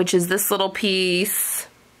cap, which is this little piece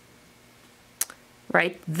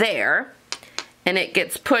right there, and it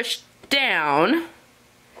gets pushed down.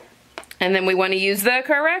 And then we want to use the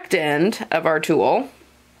correct end of our tool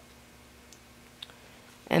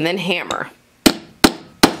and then hammer.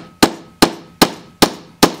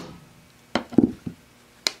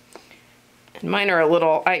 And mine are a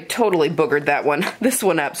little, I totally boogered that one, this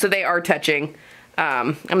one up, so they are touching.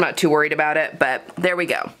 I'm not too worried about it, but there we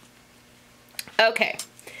go. Okay,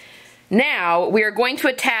 now we are going to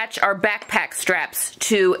attach our backpack straps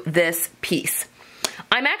to this piece.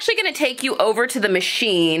 I'm actually going to take you over to the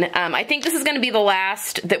machine. I think this is going to be the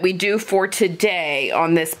last that we do for today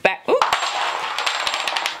on this back. Ooh.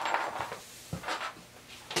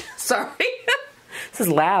 Sorry. This is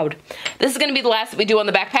loud. This is going to be the last that we do on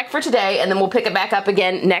the backpack for today, and then we'll pick it back up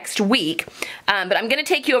again next week. But I'm going to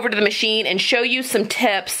take you over to the machine and show you some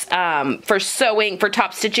tips for sewing, for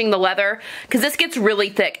top stitching the leather, because this gets really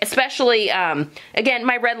thick, especially, again,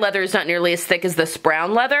 my red leather is not nearly as thick as this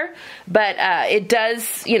brown leather, but it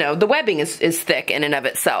does, you know, the webbing is thick in and of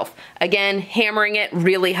itself. Again, hammering it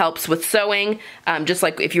really helps with sewing, just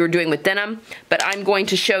like if you were doing with denim, but I'm going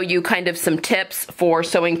to show you kind of some tips for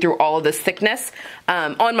sewing through all of this thickness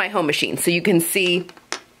on my home machine. So you can see,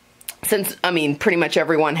 since, I mean, pretty much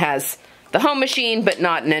everyone has the home machine, but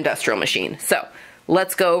not an industrial machine. So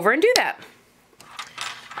let's go over and do that.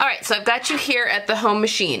 All right, so I've got you here at the home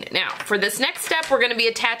machine. Now, for this next step, we're gonna be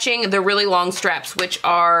attaching the really long straps, which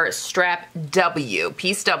are strap W,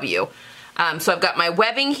 piece W. So I've got my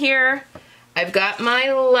webbing here. I've got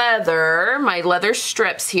my leather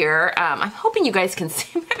strips here. I'm hoping you guys can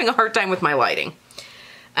see. I'm having a hard time with my lighting.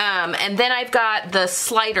 And then I've got the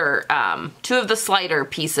slider, two of the slider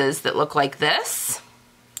pieces that look like this.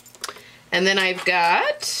 And then I've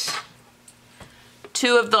got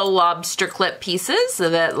two of the lobster clip pieces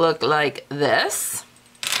that look like this.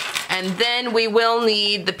 And then we will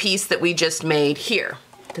need the piece that we just made here,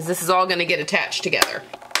 because this is all going to get attached together.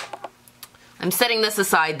 I'm setting this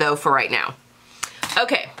aside though for right now.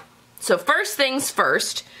 Okay, so first things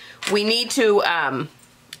first, we need to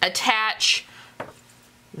attach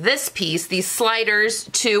this piece, these sliders,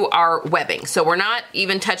 to our webbing. So we're not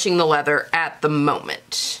even touching the leather at the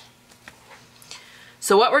moment.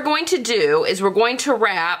 So what we're going to do is we're going to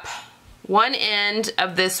wrap one end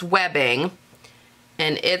of this webbing,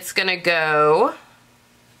 and it's gonna go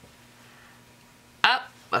up.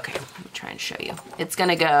 Okay, let me try and show you. It's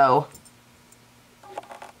gonna go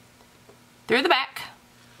through the back,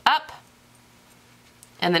 up,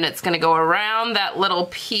 and then it's gonna go around that little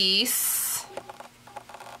piece.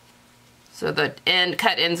 So the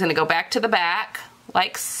cut end's gonna go back to the back,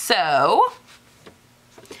 like so.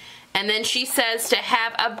 And then she says to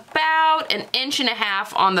have about 1.5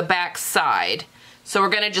 inches on the back side. So we're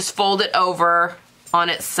gonna just fold it over on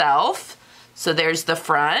itself. So there's the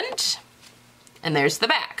front, and there's the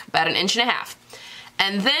back, about 1.5 inches.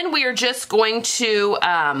 And then we are just going to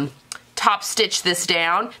top stitch this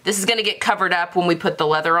down. This is gonna get covered up when we put the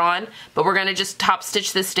leather on, but we're gonna just top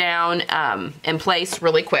stitch this down in place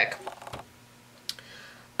really quick.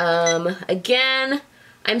 Again,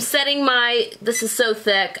 I'm setting my, this is so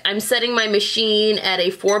thick, I'm setting my machine at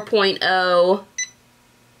a 4.0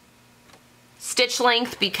 stitch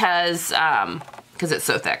length because it's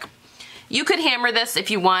so thick. You could hammer this if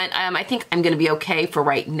you want. I think I'm going to be okay for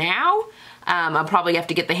right now. I'll probably have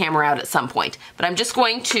to get the hammer out at some point. But I'm just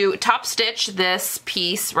going to top stitch this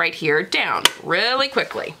piece right here down really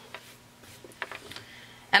quickly.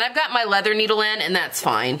 And I've got my leather needle in, and that's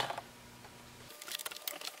fine.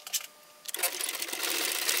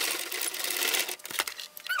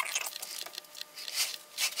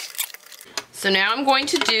 So now I'm going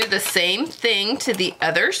to do the same thing to the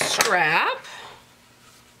other strap.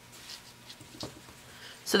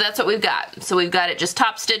 So that's what we've got. So we've got it just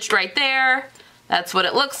top stitched right there. That's what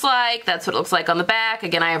it looks like. That's what it looks like on the back.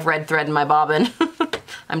 Again, I have red thread in my bobbin.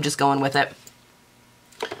 I'm just going with it.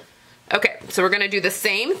 Okay, so we're gonna do the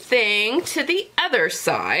same thing to the other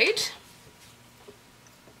side.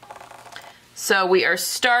 So we are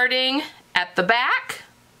starting at the back,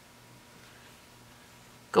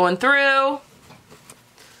 going through,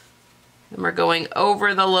 and we're going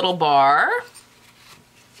over the little bar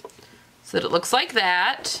so that it looks like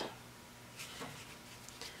that.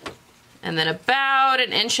 And then about 1.5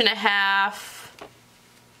 inches,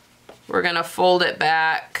 we're gonna fold it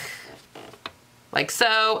back like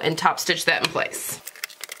so and top stitch that in place.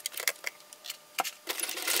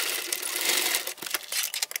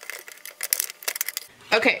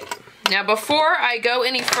 Okay, now before I go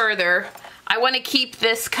any further, I want to keep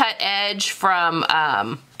this cut edge from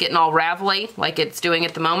getting all ravelly like it's doing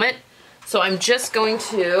at the moment. So I'm just going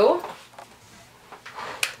to,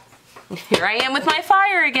 here I am with my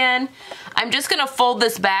fire again. I'm just going to fold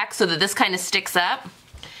this back so that this kind of sticks up.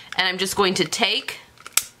 And I'm just going to take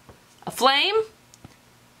a flame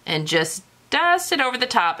and just dust it over the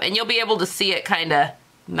top. And you'll be able to see it kind of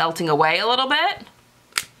melting away a little bit.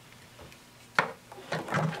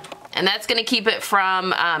 And that's going to keep it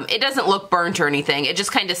from, it doesn't look burnt or anything. It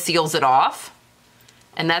just kind of seals it off.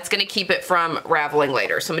 and that's gonna keep it from raveling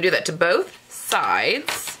later. So I'm gonna do that to both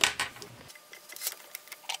sides.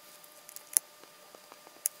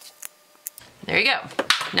 There you go.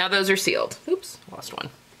 Now those are sealed. Oops, lost one.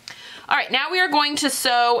 All right, now we are going to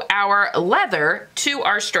sew our leather to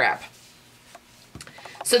our strap.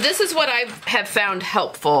 So this is what I have found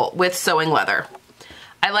helpful with sewing leather.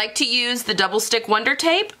 I like to use the double stick Wonder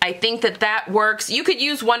Tape. I think that that works. You could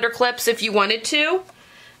use Wonder Clips if you wanted to,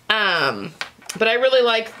 but I really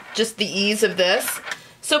like just the ease of this.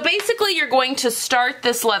 So basically you're going to start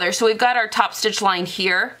this leather. So we've got our top stitch line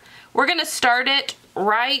here. We're gonna start it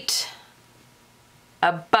right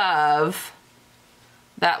above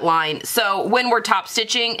that line. So when we're top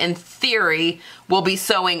stitching, in theory, we'll be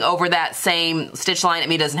sewing over that same stitch line. I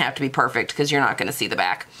mean, it doesn't have to be perfect because you're not gonna see the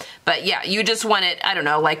back. But yeah, you just want it, I don't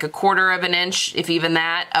know, like 1/4 of an inch, if even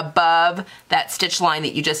that, above that stitch line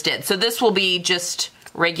that you just did. So this will be just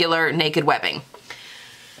regular naked webbing.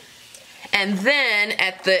 And then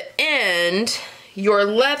at the end, your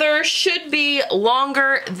leather should be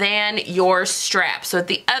longer than your strap. So at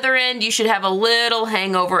the other end, you should have a little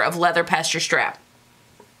hangover of leather past your strap.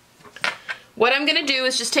 What I'm gonna do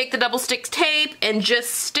is just take the double stick tape and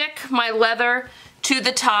just stick my leather to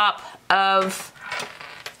the top of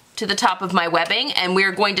my webbing, and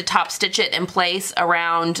we're going to top stitch it in place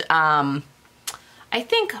around, I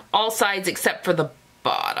think all sides except for the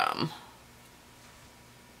bottom.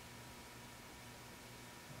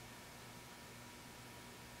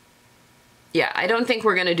 Yeah, I don't think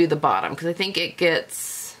we're gonna do the bottom because I think it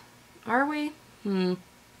gets, are we?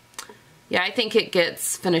 Yeah, I think it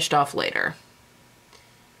gets finished off later.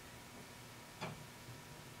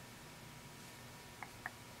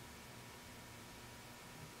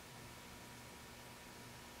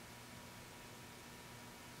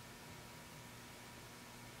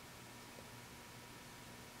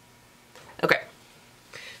 Okay,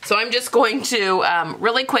 so I'm just going to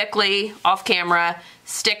really quickly, off camera,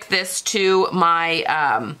 stick this to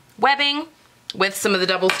my webbing with some of the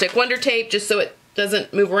double stick Wonder Tape just so it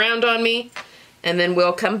doesn't move around on me, and then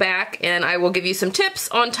we'll come back and I will give you some tips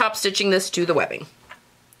on top stitching this to the webbing.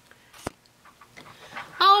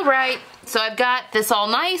 All right, so I've got this all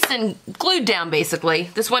nice and glued down basically.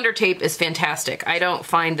 This Wonder Tape is fantastic. I don't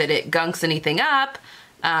find that it gunks anything up.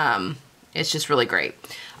 It's just really great.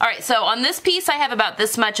 All right, so on this piece I have about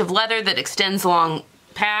this much of leather that extends along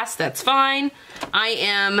past, that's fine. I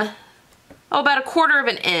am, about 1/4 of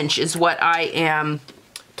an inch is what I am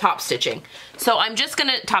top stitching. So I'm just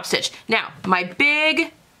gonna top stitch. Now, my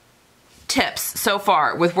big tips so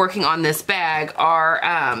far with working on this bag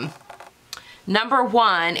are, number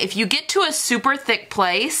one, if you get to a super thick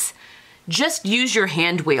place, just use your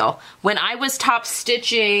hand wheel. When I was top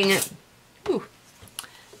stitching,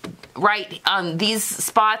 right on these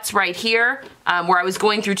spots right here, where I was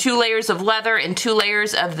going through 2 layers of leather and 2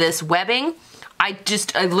 layers of this webbing, I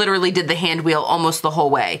literally did the hand wheel almost the whole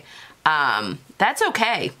way. That's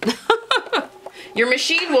okay. Your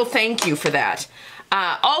machine will thank you for that.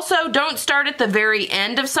 Also, don't start at the very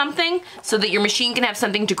end of something so that your machine can have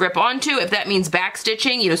something to grip onto. If that means back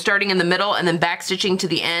stitching, you know, starting in the middle and then back stitching to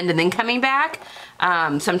the end and then coming back,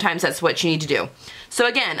 sometimes that's what you need to do. So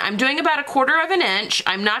again, I'm doing about 1/4 of an inch.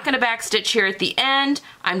 I'm not gonna back stitch here at the end.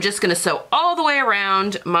 I'm just gonna sew all the way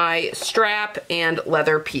around my strap and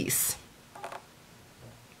leather piece.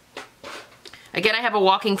 Again, I have a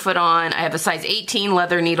walking foot on. I have a size 18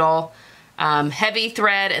 leather needle, heavy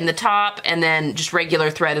thread in the top, and then just regular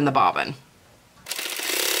thread in the bobbin.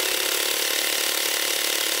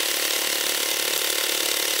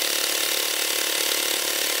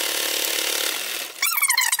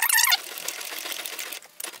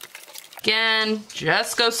 Again,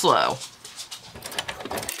 just go slow.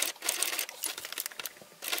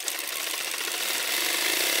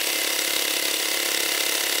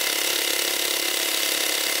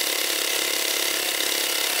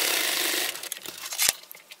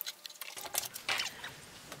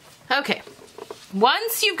 Okay,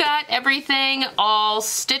 once you've got everything all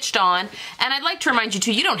stitched on, and I'd like to remind you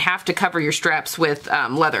too, you don't have to cover your straps with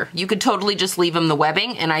leather. You could totally just leave them the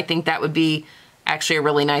webbing, and I think that would be actually a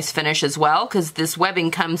really nice finish as well, because this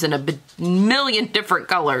webbing comes in a million different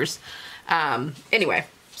colors. Anyway,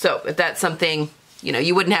 so if that's something, you know,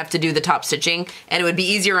 you wouldn't have to do the top stitching, and it would be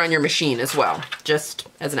easier on your machine as well, just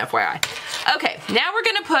as an FYI. Okay, now we're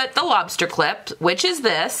gonna put the lobster clip, which is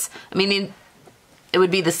this. I mean, it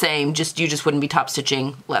would be the same, you just wouldn't be top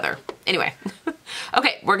stitching leather. Anyway,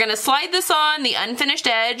 okay, we're gonna slide this on the unfinished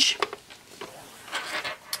edge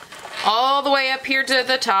all the way up here to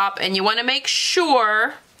the top, and you wanna make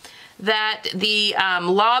sure that the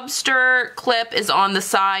lobster clip is on the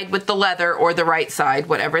side with the leather, or the right side,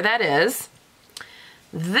 whatever that is.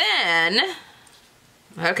 Then,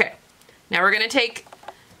 okay, now we're gonna take,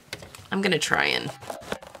 I'm gonna try and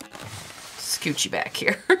scooch you back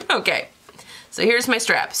here. Okay, so here's my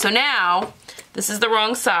strap. So now, this is the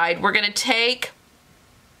wrong side. We're gonna take,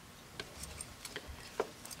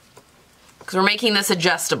 because we're making this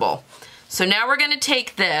adjustable. So now we're gonna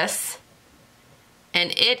take this,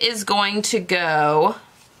 and it is going to go,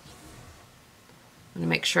 I'm gonna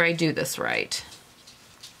make sure I do this right.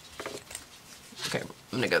 Okay, I'm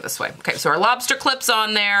gonna go this way. Okay, so our lobster clip's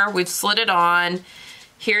on there. We've slid it on.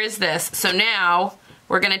 Here is this. So now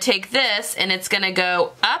we're gonna take this, and it's gonna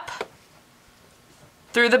go up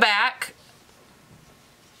through the back,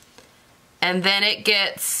 and then it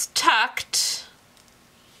gets tucked.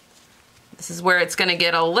 This is where it's gonna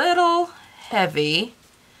get a little heavy.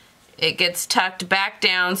 It gets tucked back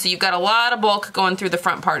down, so you've got a lot of bulk going through the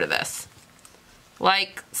front part of this.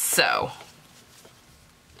 Like so.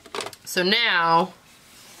 So now,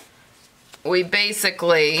 we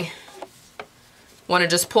basically want to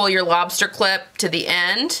just pull your lobster clip to the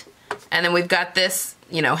end, and then we've got this,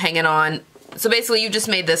 you know, hanging on. So basically you just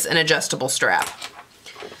made this an adjustable strap.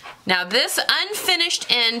 Now this unfinished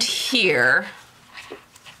end here,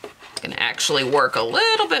 I'm gonna actually work a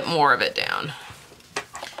little bit more of it down.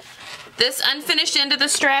 This unfinished end of the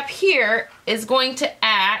strap here is going to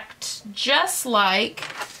act just like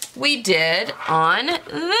we did on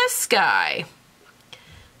this guy.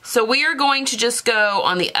 So we are going to just go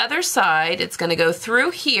on the other side. It's going to go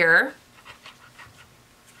through here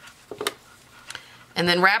and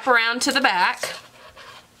then wrap around to the back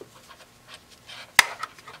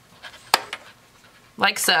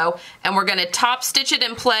like so, and we're going to top stitch it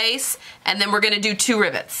in place, and then we're going to do 2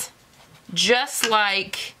 rivets just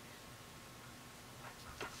like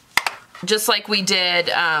we did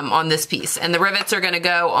on this piece. And the rivets are going to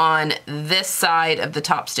go on this side of the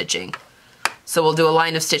top stitching. So we'll do a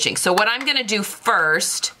line of stitching. So what I'm going to do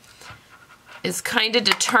first is kind of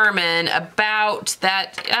determine about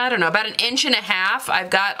that, I don't know, about 1.5 inches I've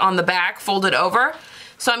got on the back folded over.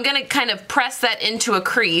 So I'm going to kind of press that into a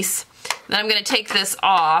crease. Then I'm going to take this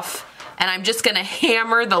off, and I'm just going to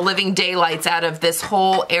hammer the living daylights out of this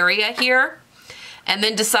whole area here, and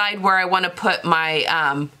then decide where I want to put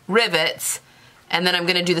my rivets, and then I'm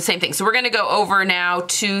going to do the same thing. So we're going to go over now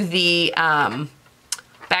to the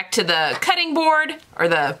back to the cutting board, or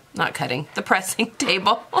the, not cutting, the pressing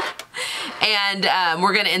table. And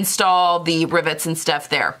we're gonna install the rivets and stuff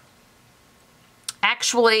there.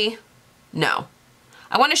 Actually, no.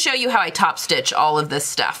 I wanna show you how I top stitch all of this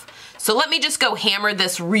stuff. So let me just go hammer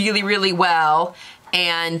this really, really well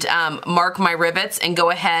and mark my rivets and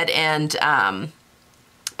go ahead and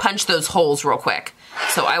punch those holes real quick.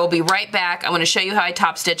 So I will be right back. I wanna show you how I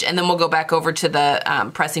top stitch, and then we'll go back over to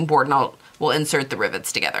the pressing board, and we'll insert the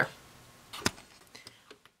rivets together.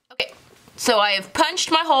 Okay, so I have punched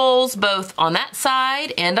my holes both on that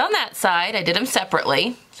side and on that side. I did them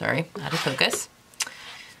separately. Sorry, out of focus.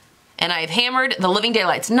 And I've hammered the living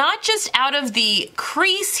daylights, not just out of the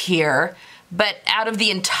crease here, but out of the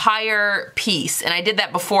entire piece. And I did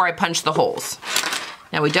that before I punched the holes.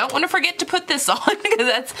 Now we don't want to forget to put this on because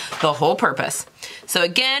that's the whole purpose. So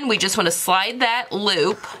again, we just want to slide that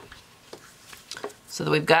loop so that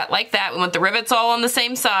we've got like that. We want the rivets all on the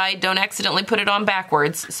same side. Don't accidentally put it on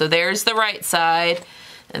backwards. So there's the right side,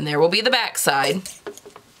 and there will be the back side.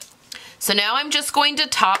 So now I'm just going to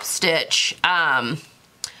top stitch, I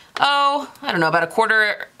don't know, about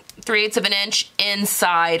 1/4, 3/8 of an inch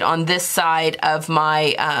inside on this side of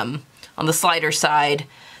my, on the slider side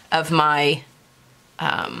of my,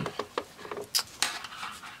 I'm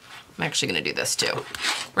actually going to do this too.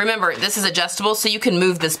 Remember, this is adjustable, so you can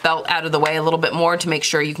move this belt out of the way a little bit more to make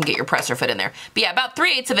sure you can get your presser fit in there. But yeah, about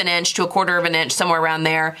 3/8 of an inch to 1/4 of an inch, somewhere around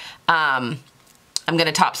there, I'm going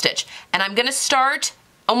to top stitch. And I'm going to start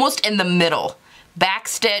almost in the middle. Back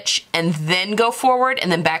stitch and then go forward,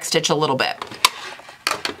 and then back stitch a little bit.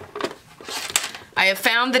 I have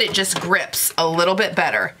found that it just grips a little bit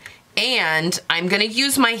better. And I'm going to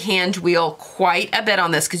use my hand wheel quite a bit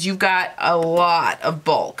on this because you've got a lot of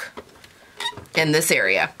bulk in this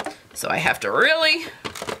area. So I have to really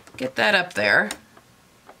get that up there.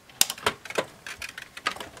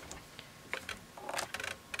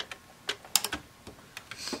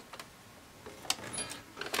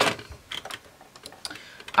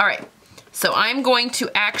 All right, so I'm going to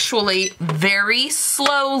actually very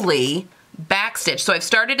slowly back stitch. So I've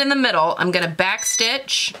started in the middle. I'm going to back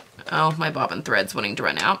stitch. Oh, my bobbin thread's wanting to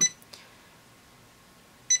run out.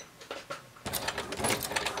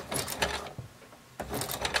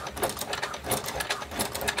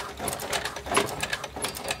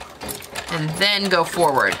 and then go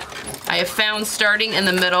forward. I have found starting in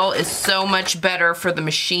the middle is so much better for the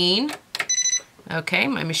machine. Okay,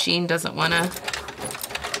 my machine doesn't want to.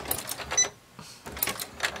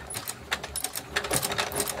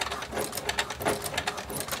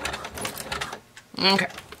 Okay.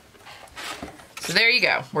 So there you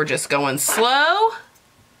go. We're just going slow.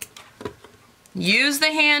 Use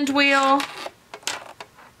the hand wheel.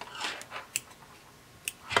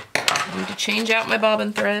 I need to change out my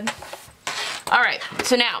bobbin thread. All right,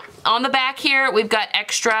 so now on the back here, we've got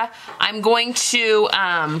extra. I'm going to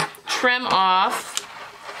trim off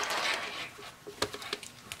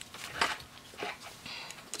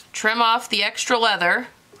the extra leather.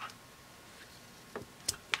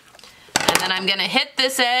 And then I'm gonna hit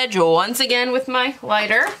this edge once again with my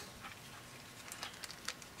lighter.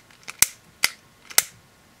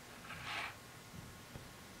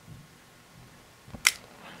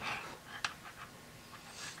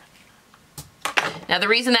 Now the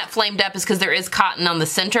reason that flamed up is because there is cotton on the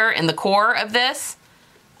center and the core of this.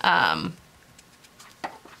 Yeah,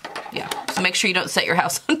 so make sure you don't set your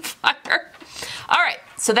house on fire. All right,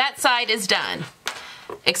 so that side is done,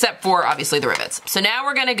 except for obviously the rivets. So now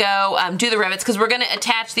we're gonna go do the rivets because we're gonna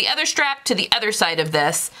attach the other strap to the other side of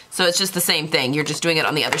this. So it's just the same thing, you're just doing it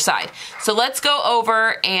on the other side. So let's go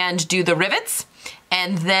over and do the rivets.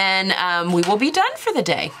 And then we will be done for the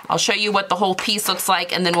day. I'll show you what the whole piece looks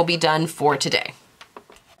like and then we'll be done for today.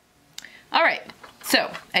 All right, so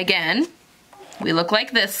again, we look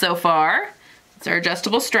like this so far. It's our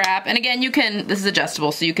adjustable strap. And again, this is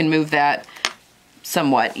adjustable, so you can move that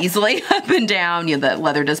somewhat easily up and down. You know, the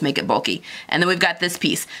leather does make it bulky. And then we've got this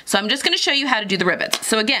piece. So I'm just gonna show you how to do the rivets.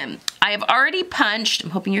 So again, I have already punched,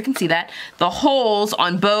 I'm hoping you can see that, the holes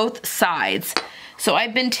on both sides. So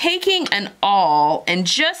I've been taking an awl and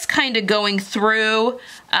just kind of going through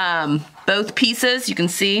both pieces, you can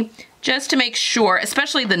see, just to make sure,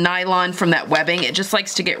 especially the nylon from that webbing, it just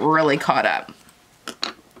likes to get really caught up.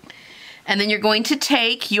 And then you're going to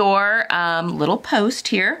take your little post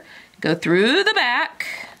here, go through the back.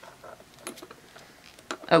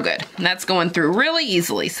 Oh good, and that's going through really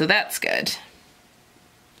easily, so that's good.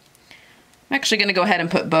 I'm actually gonna go ahead and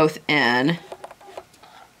put both in.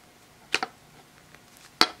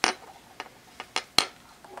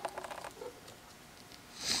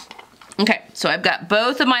 Okay, so I've got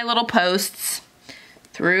both of my little posts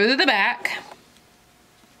through the back.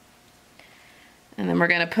 And then we're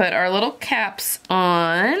gonna put our little caps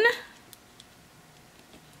on.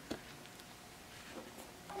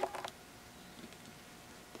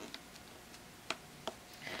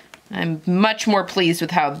 I'm much more pleased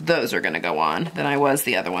with how those are gonna go on than I was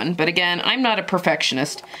the other one. But again, I'm not a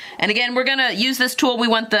perfectionist. And again, we're gonna use this tool. We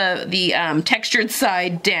want the textured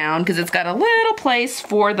side down because it's got a little place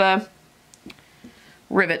for the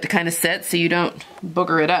rivet to kind of sit so you don't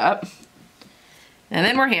booger it up. And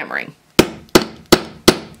then we're hammering.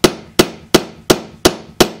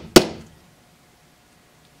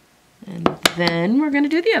 And then we're going to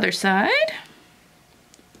do the other side.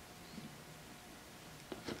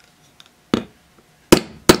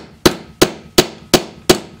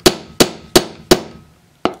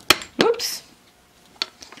 Oops.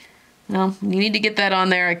 Well, you need to get that on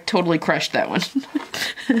there. I totally crushed that one.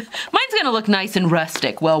 Mine's gonna look nice and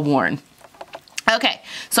rustic, well worn. Okay,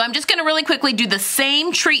 so I'm just gonna really quickly do the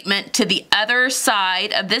same treatment to the other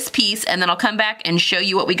side of this piece, and then I'll come back and show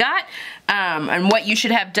you what we got and what you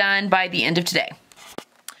should have done by the end of today.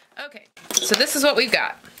 Okay, so this is what we've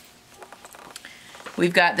got.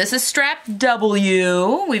 This is strap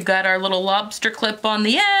W. We've got our little lobster clip on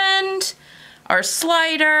the end, our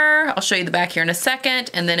slider. I'll show you the back here in a second,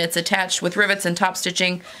 and then it's attached with rivets and top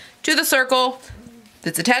stitching to the circle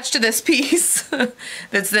that's attached to this piece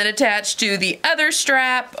that's then attached to the other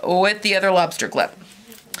strap with the other lobster clip.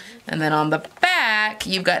 And then on the back,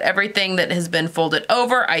 you've got everything that has been folded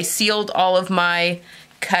over. I sealed all of my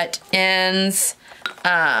cut ends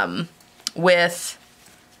with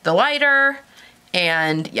the lighter,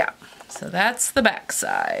 and yeah, so that's the back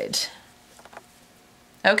side.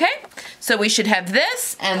 Okay, so we should have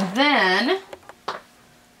this, and then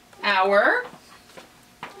our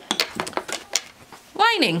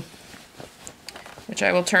lining, which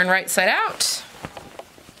I will turn right side out,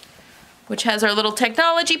 which has our little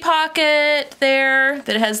technology pocket there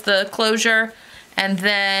that has the closure, and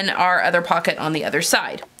then our other pocket on the other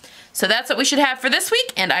side. So that's what we should have for this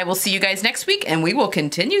week, and I will see you guys next week, and we will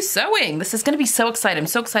continue sewing. This is going to be so exciting. I'm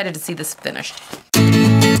so excited to see this finished.